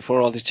anyway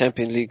before all these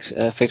Champions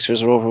League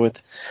fixtures are over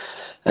with.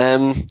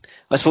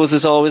 I suppose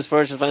there's always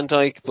Virgil van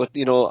Dijk, but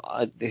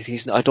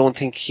I don't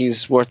think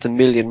he's worth $1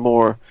 million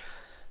more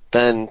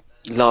than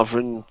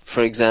Lovren,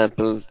 for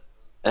example.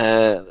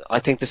 I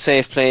think the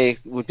safe play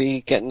would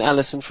be getting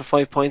Alisson for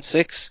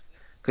 5.6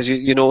 because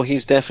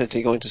he's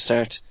definitely going to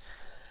start.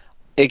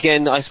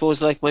 Again, I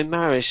suppose like my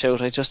Mahrez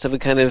shout, I just have a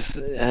kind of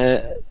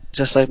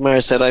just like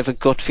Mahrez said, I have a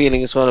gut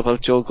feeling as well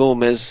about Joe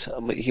Gomez.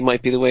 He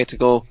might be the way to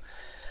go.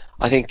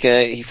 I think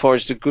he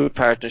forged a good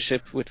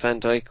partnership with Van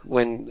Dijk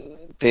when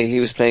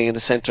he was playing in the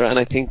centre, and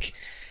I think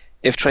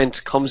if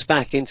Trent comes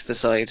back into the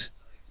side,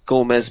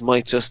 Gomez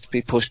might just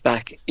be pushed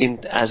back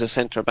in as a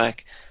centre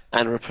back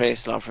and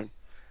replace Lovren.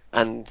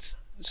 And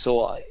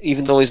so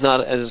even though he's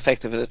not as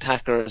effective an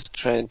attacker as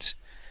Trent,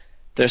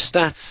 their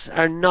stats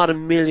are not a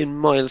million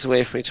miles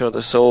away from each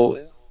other.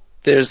 So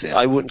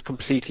I wouldn't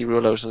completely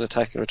rule out an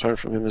attacking return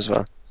from him as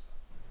well.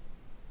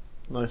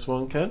 Nice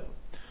one, Ken.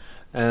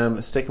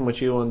 Sticking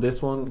with you on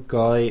this one,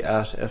 Guy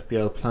at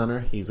FPL Planner.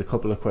 He's a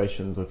couple of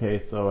questions, okay?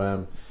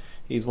 So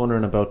he's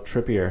wondering about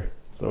Trippier.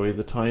 So is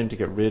it time to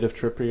get rid of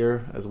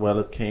Trippier as well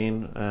as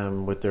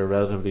Kane with their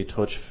relatively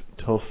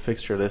tough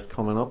fixture list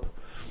coming up?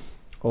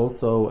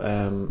 Also,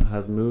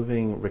 has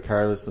moving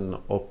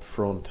Richarlison up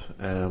front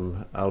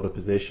out of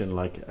position,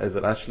 has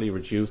it actually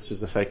reduced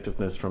his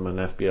effectiveness from an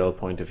FPL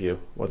point of view?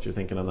 What's your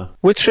thinking on that?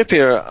 With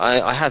Trippier,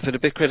 I have been a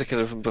bit critical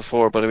of him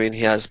before, but I mean,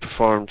 he has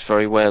performed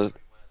very well.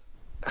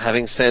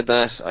 Having said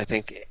that, I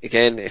think,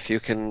 again, if you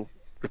can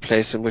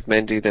replace him with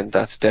Mendy, then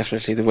that's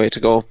definitely the way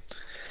to go.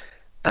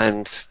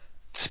 And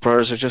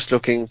Spurs are just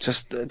looking,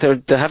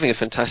 they're having a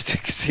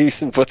fantastic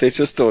season, but they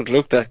just don't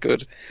look that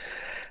good.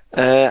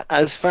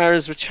 As far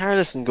as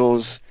Richarlison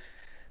goes,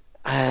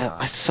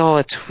 I saw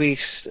a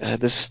tweet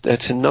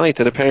tonight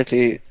that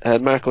apparently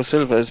Marco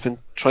Silva has been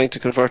trying to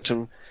convert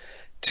him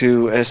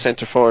to a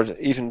centre forward,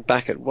 even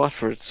back at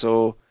Watford.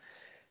 So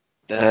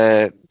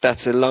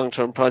that's a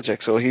long-term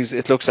project. So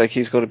it looks like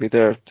he's going to be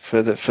there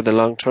for the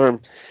long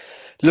term.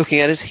 Looking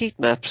at his heat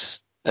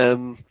maps,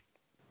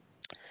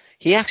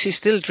 he actually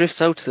still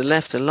drifts out to the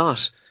left a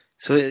lot.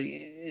 So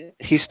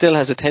he still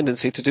has a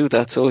tendency to do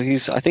that. So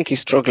I think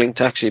he's struggling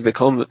to actually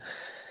become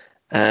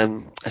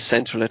a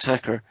central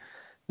attacker.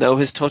 Now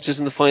his touches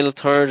in the final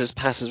third, his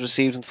passes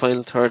received in the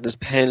final third, and his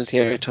penalty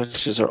area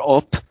touches are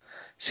up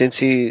since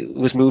he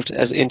was moved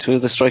into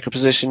the striker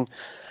position.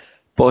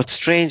 But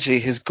strangely,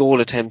 his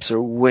goal attempts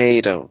are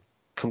way down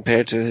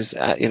compared to his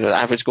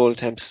average goal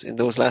attempts in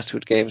those last two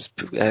games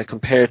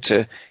compared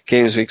to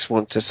games weeks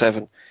 1 to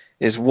 7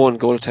 is 1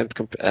 goal attempt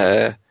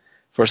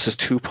versus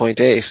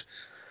 2.8.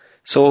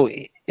 So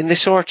in the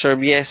short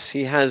term, yes,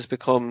 he has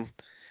become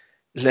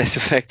less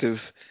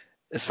effective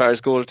as far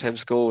as goal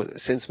attempts go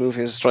since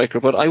moving as a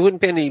striker, but I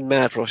wouldn't be any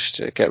mad rush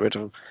to get rid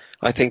of him.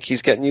 I think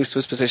he's getting used to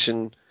his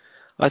position.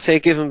 I'd say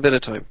give him a bit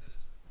of time.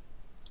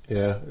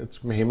 Yeah,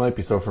 he might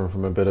be suffering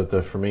from a bit of the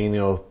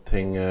Firmino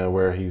thing,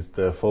 where he's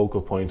the focal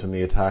point in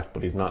the attack,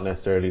 but he's not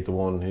necessarily the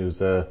one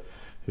who's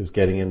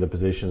getting into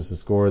positions to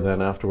score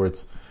then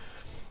afterwards.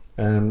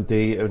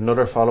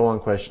 Another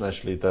follow-on question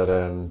actually that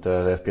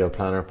the FPL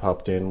planner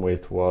popped in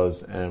with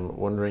was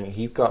wondering,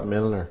 he's got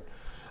Milner.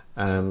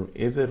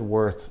 Is it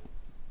worth,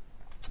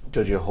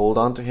 should you hold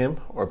on to him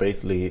or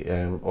basically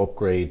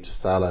upgrade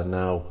Salah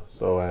now?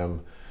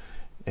 So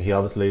he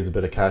obviously has a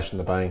bit of cash in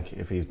the bank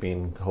if he's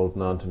been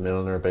holding on to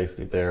Milner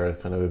basically there as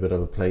kind of a bit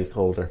of a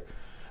placeholder.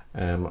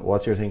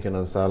 What's your thinking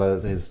on Salah?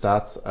 His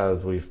stats,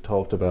 as we've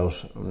talked about,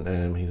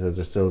 he says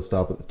they're still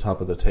at the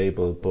top of the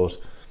table, but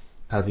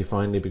has he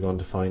finally begun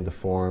to find the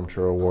form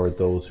to reward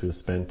those who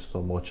spent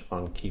so much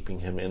on keeping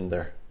him in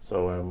there?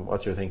 So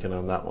what's your thinking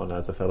on that one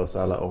as a fellow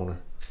Salah owner?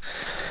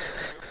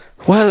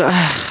 Well,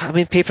 I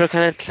mean, people are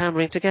kind of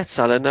clamouring to get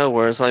Salah now,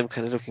 whereas I'm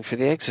kind of looking for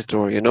the exit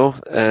door, you know.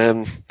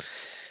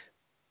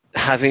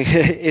 Having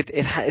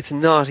it's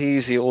not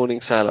easy owning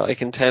Salah. I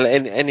can tell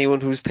anyone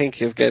who's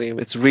thinking of getting him,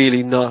 it's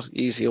really not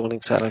easy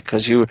owning Salah,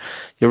 because you're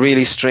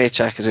really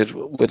straitjacketed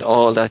with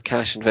all that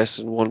cash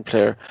invested in one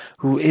player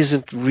who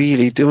isn't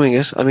really doing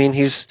it. I mean,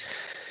 he's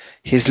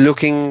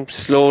looking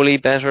slowly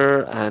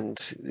better, and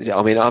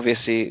I mean,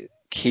 obviously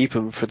keep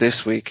him for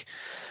this week.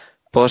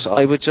 But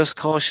I would just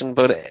caution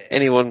about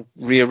anyone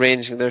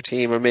rearranging their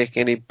team or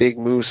making any big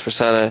moves for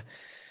Salah.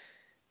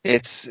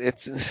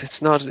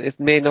 It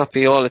may not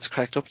be all it's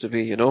cracked up to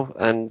be, you know,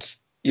 and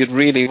you'd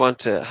really want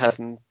to have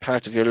him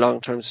part of your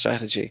long-term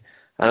strategy.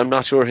 And I'm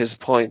not sure his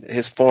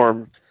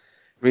form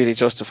really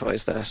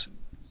justifies that.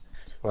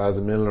 So as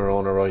a Milner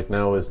owner right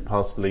now is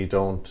possibly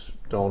don't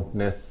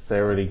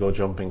necessarily go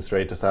jumping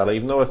straight to Salah,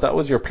 even though if that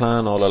was your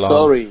plan all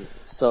along.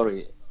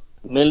 Sorry.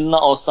 Milner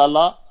or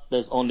Salah?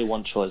 There's only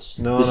one choice.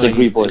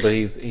 Boys. But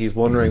he's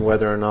wondering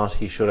whether or not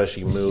he should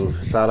actually move.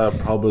 Salah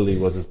probably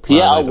was his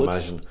plan, I'd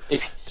imagine,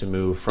 to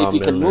move from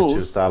Milner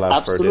to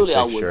Salah for this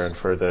fixture and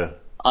for the...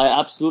 I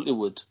absolutely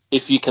would.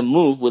 If you can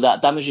move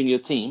without damaging your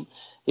team,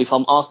 if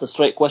I'm asked a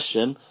straight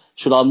question,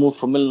 should I move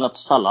from Milner to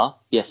Salah?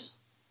 Yes.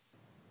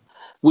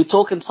 We're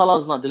talking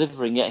Salah's not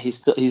delivering yet.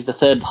 He's the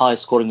third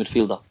highest scoring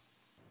midfielder.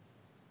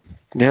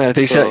 Yeah,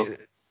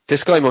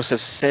 this guy must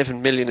have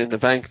 7 million in the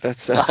bank.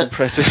 That's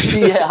impressive.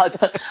 Yeah,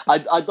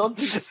 I don't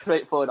think it's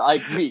straightforward. I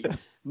agree.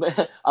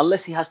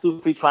 Unless he has 2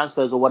 free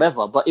transfers or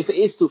whatever. But if it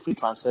is 2 free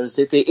transfers,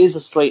 if it is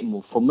a straight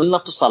move from Milner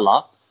to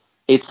Salah,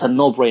 it's a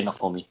no-brainer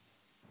for me.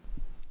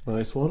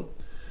 Nice one.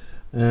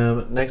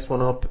 Next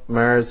one up,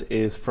 Mars,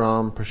 is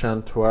from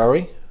Prashant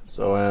Tiwari.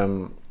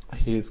 So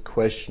his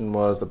question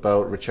was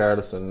about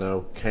Richarlison. Now,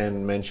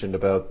 Ken mentioned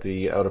about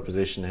the out of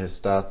position, his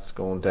stats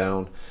going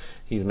down.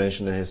 He's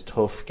mentioned his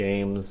tough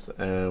games,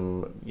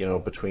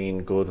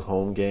 between good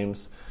home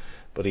games,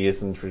 but he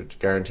isn't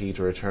guaranteed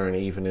to return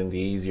even in the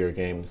easier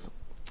games.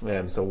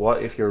 So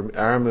what if you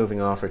are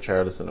moving off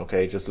Richarlison?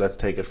 Okay, just let's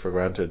take it for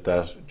granted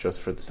that,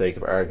 just for the sake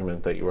of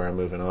argument, that you are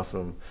moving off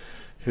him.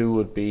 Who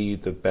would be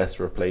the best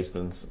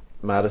replacements?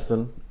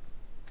 Maddison,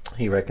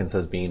 he reckons,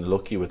 has been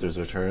lucky with his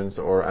returns,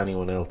 or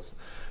anyone else?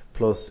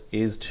 Plus,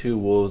 is 2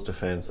 Wolves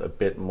defence a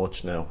bit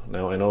much now?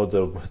 Now, I know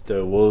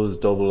the Wolves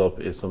double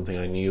up is something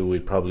I knew we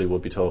probably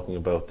would be talking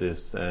about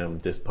this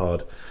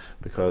pod,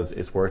 because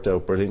it's worked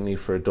out brilliantly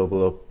for a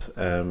double up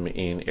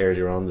in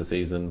earlier on the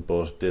season,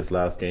 but this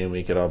last game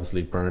week it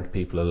obviously burnt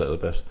people a little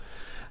bit.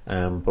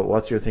 But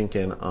what's your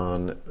thinking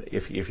on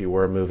if you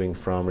were moving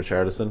from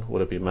Richarlison?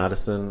 Would it be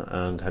Maddison?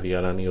 And have you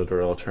got any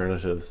other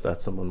alternatives that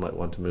someone might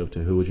want to move to?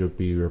 Who would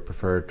be your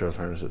preferred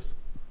alternatives?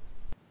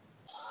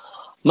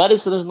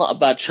 Maddison is not a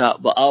bad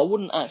shout, but I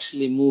wouldn't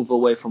actually move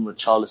away from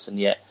Richarlison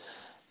yet.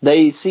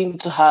 They seem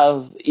to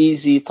have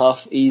easy,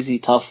 tough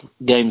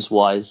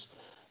games-wise,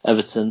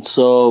 Everton.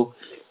 So,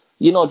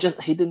 he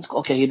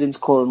didn't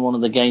score in one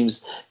of the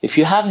games. If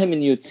you have him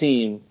in your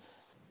team,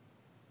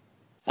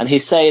 and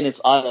he's saying it's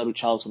either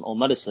Richarlison or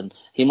Maddison,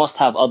 he must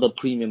have other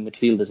premium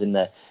midfielders in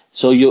there.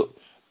 So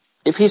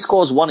if he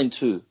scores 1 and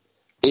 2,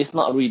 it's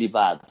not really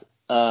bad.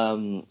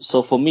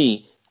 So for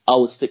me, I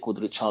would stick with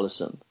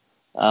Richarlison.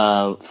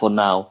 For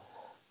now,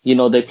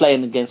 they're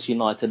playing against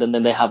United and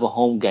then they have a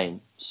home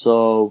game.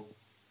 So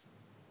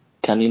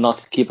can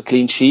United keep a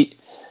clean sheet?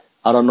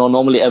 I don't know.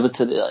 Normally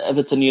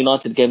Everton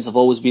United games have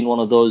always been one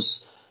of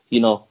those,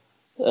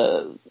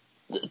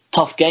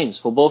 tough games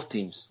for both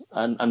teams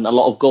and a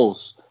lot of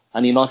goals.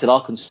 And United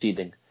are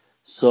conceding.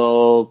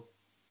 So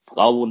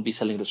I wouldn't be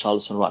selling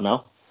Richarlison right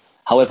now.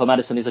 However,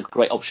 Maddison is a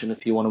great option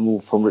if you want to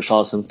move from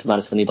Richarlison to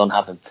Maddison. You don't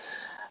have him.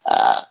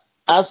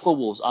 As for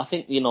Wolves, I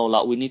think, we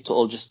need to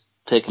all just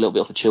take a little bit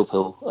of a chill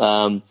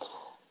pill.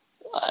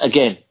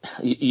 Again,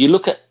 if you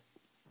look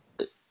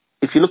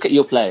at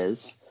your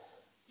players,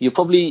 your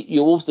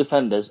Wolves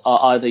defenders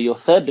are either your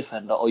third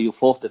defender or your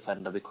fourth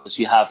defender, because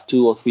you have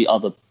 2 or 3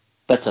 other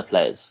better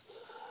players.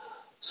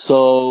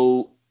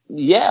 So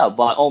yeah,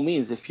 by all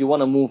means, if you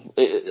want to move,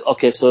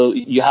 so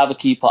you have a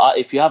keeper.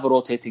 If you have a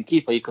rotating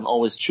keeper, you can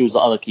always choose the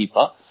other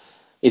keeper.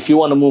 If you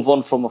want to move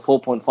on from a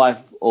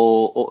 4.5,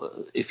 or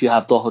if you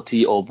have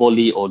Doherty or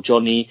Bolly or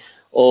Johnny,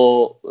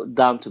 or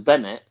down to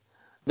Bennett,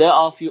 there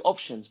are a few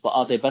options, but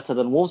are they better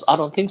than Wolves? I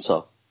don't think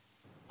so.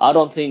 I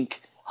don't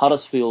think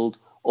Huddersfield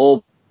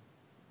or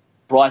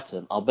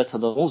Brighton are better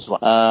than Wolves.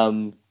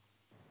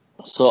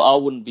 So I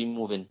wouldn't be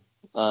moving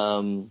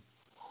off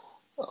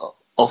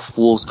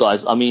Wolves,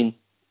 guys. I mean,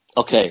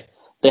 okay,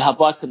 they have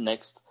Brighton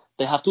next.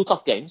 They have 2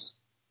 tough games.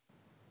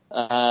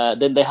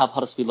 Then they have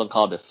Huddersfield and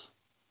Cardiff.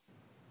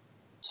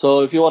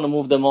 So if you want to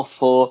move them off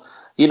for,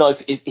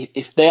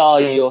 if they are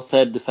your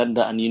third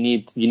defender and you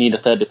need a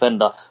third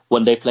defender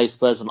when they play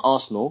Spurs and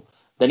Arsenal,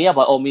 then yeah,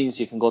 by all means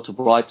you can go to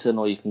Brighton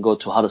or you can go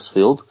to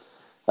Huddersfield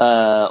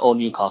or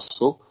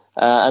Newcastle.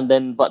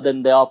 But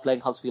then they are playing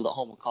Huddersfield at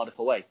home and Cardiff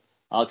away.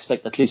 I'll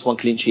expect at least 1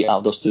 clean sheet out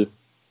of those 2.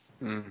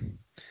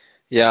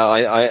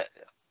 Yeah,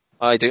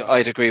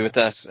 I'd agree with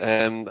that.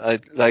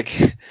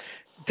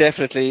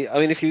 Definitely. I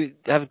mean, if you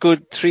have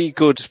 3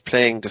 good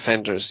playing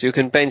defenders, you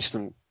can bench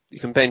them. You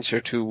can bench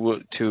your two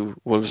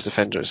Wolves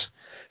defenders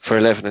for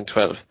 11 and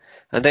 12,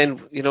 and then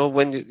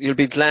when you'll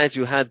be glad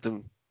you had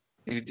them.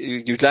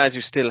 You're glad you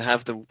still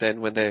have them.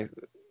 Then when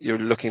you're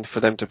looking for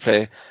them to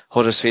play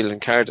Huddersfield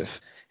and Cardiff.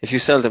 If you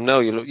sell them now,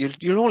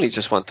 you'll only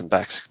just want them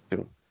back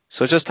soon.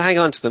 So just hang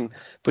on to them,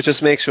 but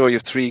just make sure you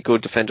have 3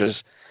 good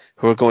defenders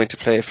who are going to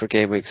play for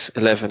game weeks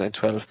 11 and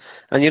 12.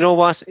 And you know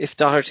what? If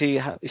you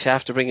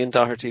have to bring in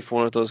Doherty for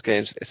one of those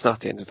games, it's not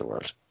the end of the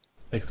world.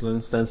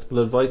 Excellent, sensible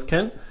advice,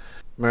 Ken.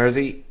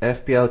 Mersey,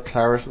 FBL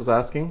Claret was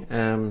asking,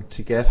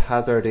 to get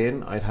Hazard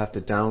in, I'd have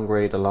to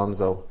downgrade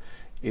Alonso.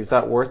 Is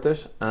that worth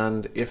it?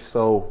 And if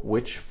so,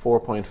 which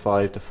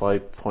 4.5 to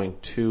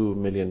 5.2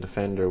 million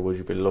defender would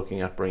you be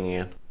looking at bringing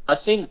in? I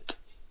think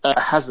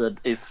Hazard,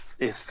 if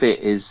fit,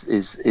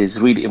 is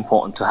really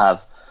important to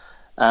have.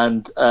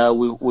 And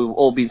we've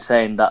all been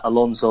saying that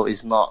Alonso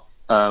is not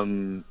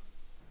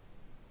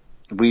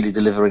really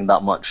delivering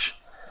that much.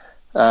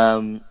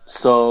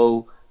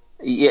 So,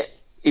 yeah,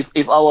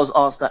 if I was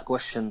asked that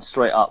question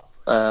straight up,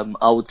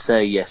 I would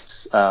say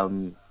yes.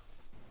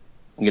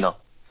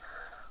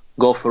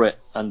 Go for it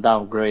and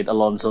downgrade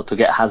Alonso to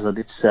get Hazard.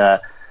 It's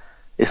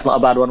not a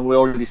bad one. We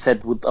already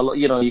said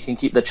you can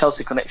keep the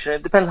Chelsea connection.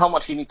 It depends how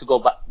much you need to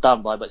go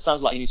down by, but it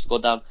sounds like he needs to go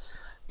down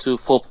to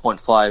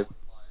 4.5.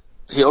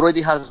 He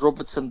already has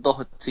Robertson,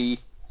 Doherty,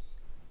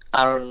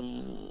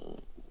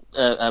 Aaron,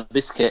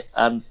 Biscuit,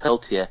 and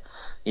Peltier.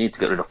 You need to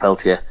get rid of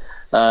Peltier.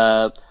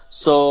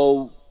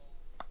 So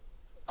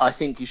I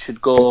think you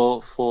should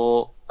go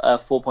for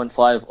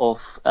 4.5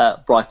 of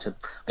Brighton.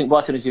 I think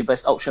Brighton is your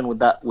best option with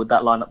that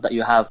lineup that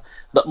you have.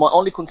 But my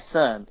only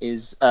concern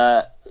is,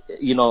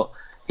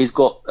 he's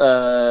got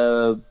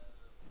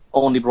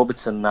only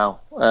Robertson now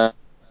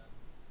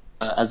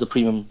as a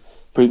premium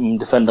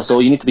defender, so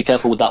you need to be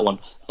careful with that one.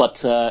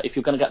 But if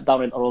you're going to get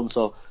down in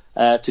Alonso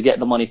to get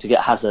the money to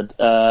get Hazard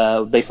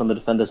based on the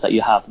defenders that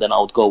you have, then I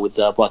would go with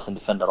Brighton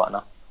defender right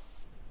now.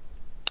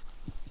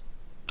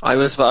 I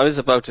was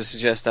about to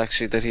suggest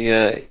actually that he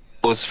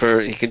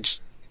could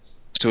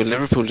do a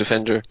Liverpool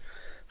defender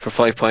for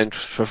 5.1,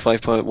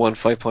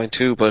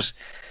 5.2, but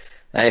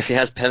if he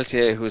has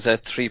Peltier who's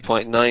at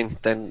 3.9,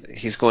 then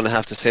he's going to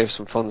have to save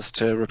some funds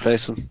to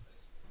replace him.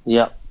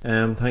 Yeah.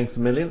 Thanks a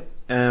million.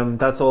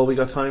 That's all we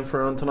got time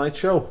for on tonight's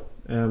show.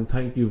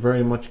 Thank you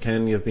very much,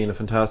 Ken. You've been a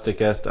fantastic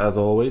guest as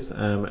always.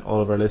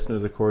 All of our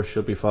listeners, of course,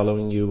 should be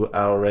following you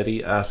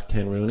already at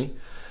Ken Rooney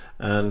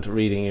and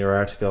reading your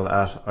article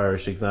at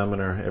Irish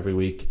Examiner every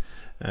week.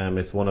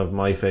 It's one of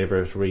my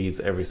favourite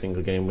reads every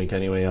single game week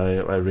anyway.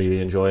 I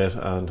really enjoy it,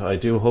 and I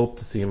do hope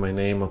to see my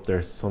name up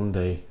there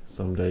someday,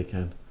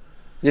 Ken.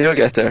 You'll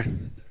get there.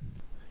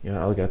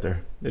 Yeah, I'll get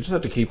there. You just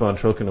have to keep on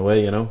trucking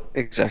away,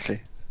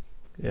 Exactly.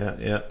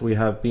 Yeah. We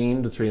have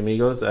been the Three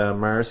Amigos.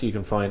 Mars, who you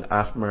can find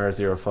at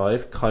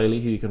Mars05,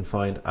 Kylie, who you can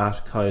find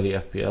at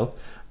KylieFPL,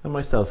 and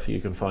myself, who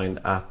you can find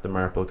at The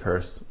Marple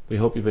Curse. We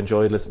hope you've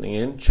enjoyed listening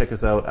in. Check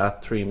us out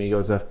at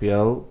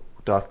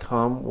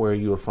 3amigosfpl.com, where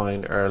you will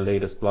find our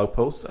latest blog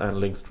posts and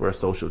links to our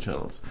social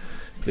channels.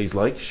 Please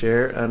like,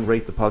 share, and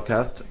rate the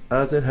podcast,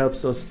 as it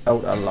helps us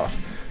out a lot.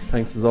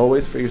 Thanks as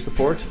always for your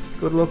support.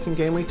 Good luck in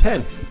Game Week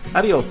 10.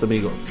 Adios,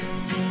 amigos.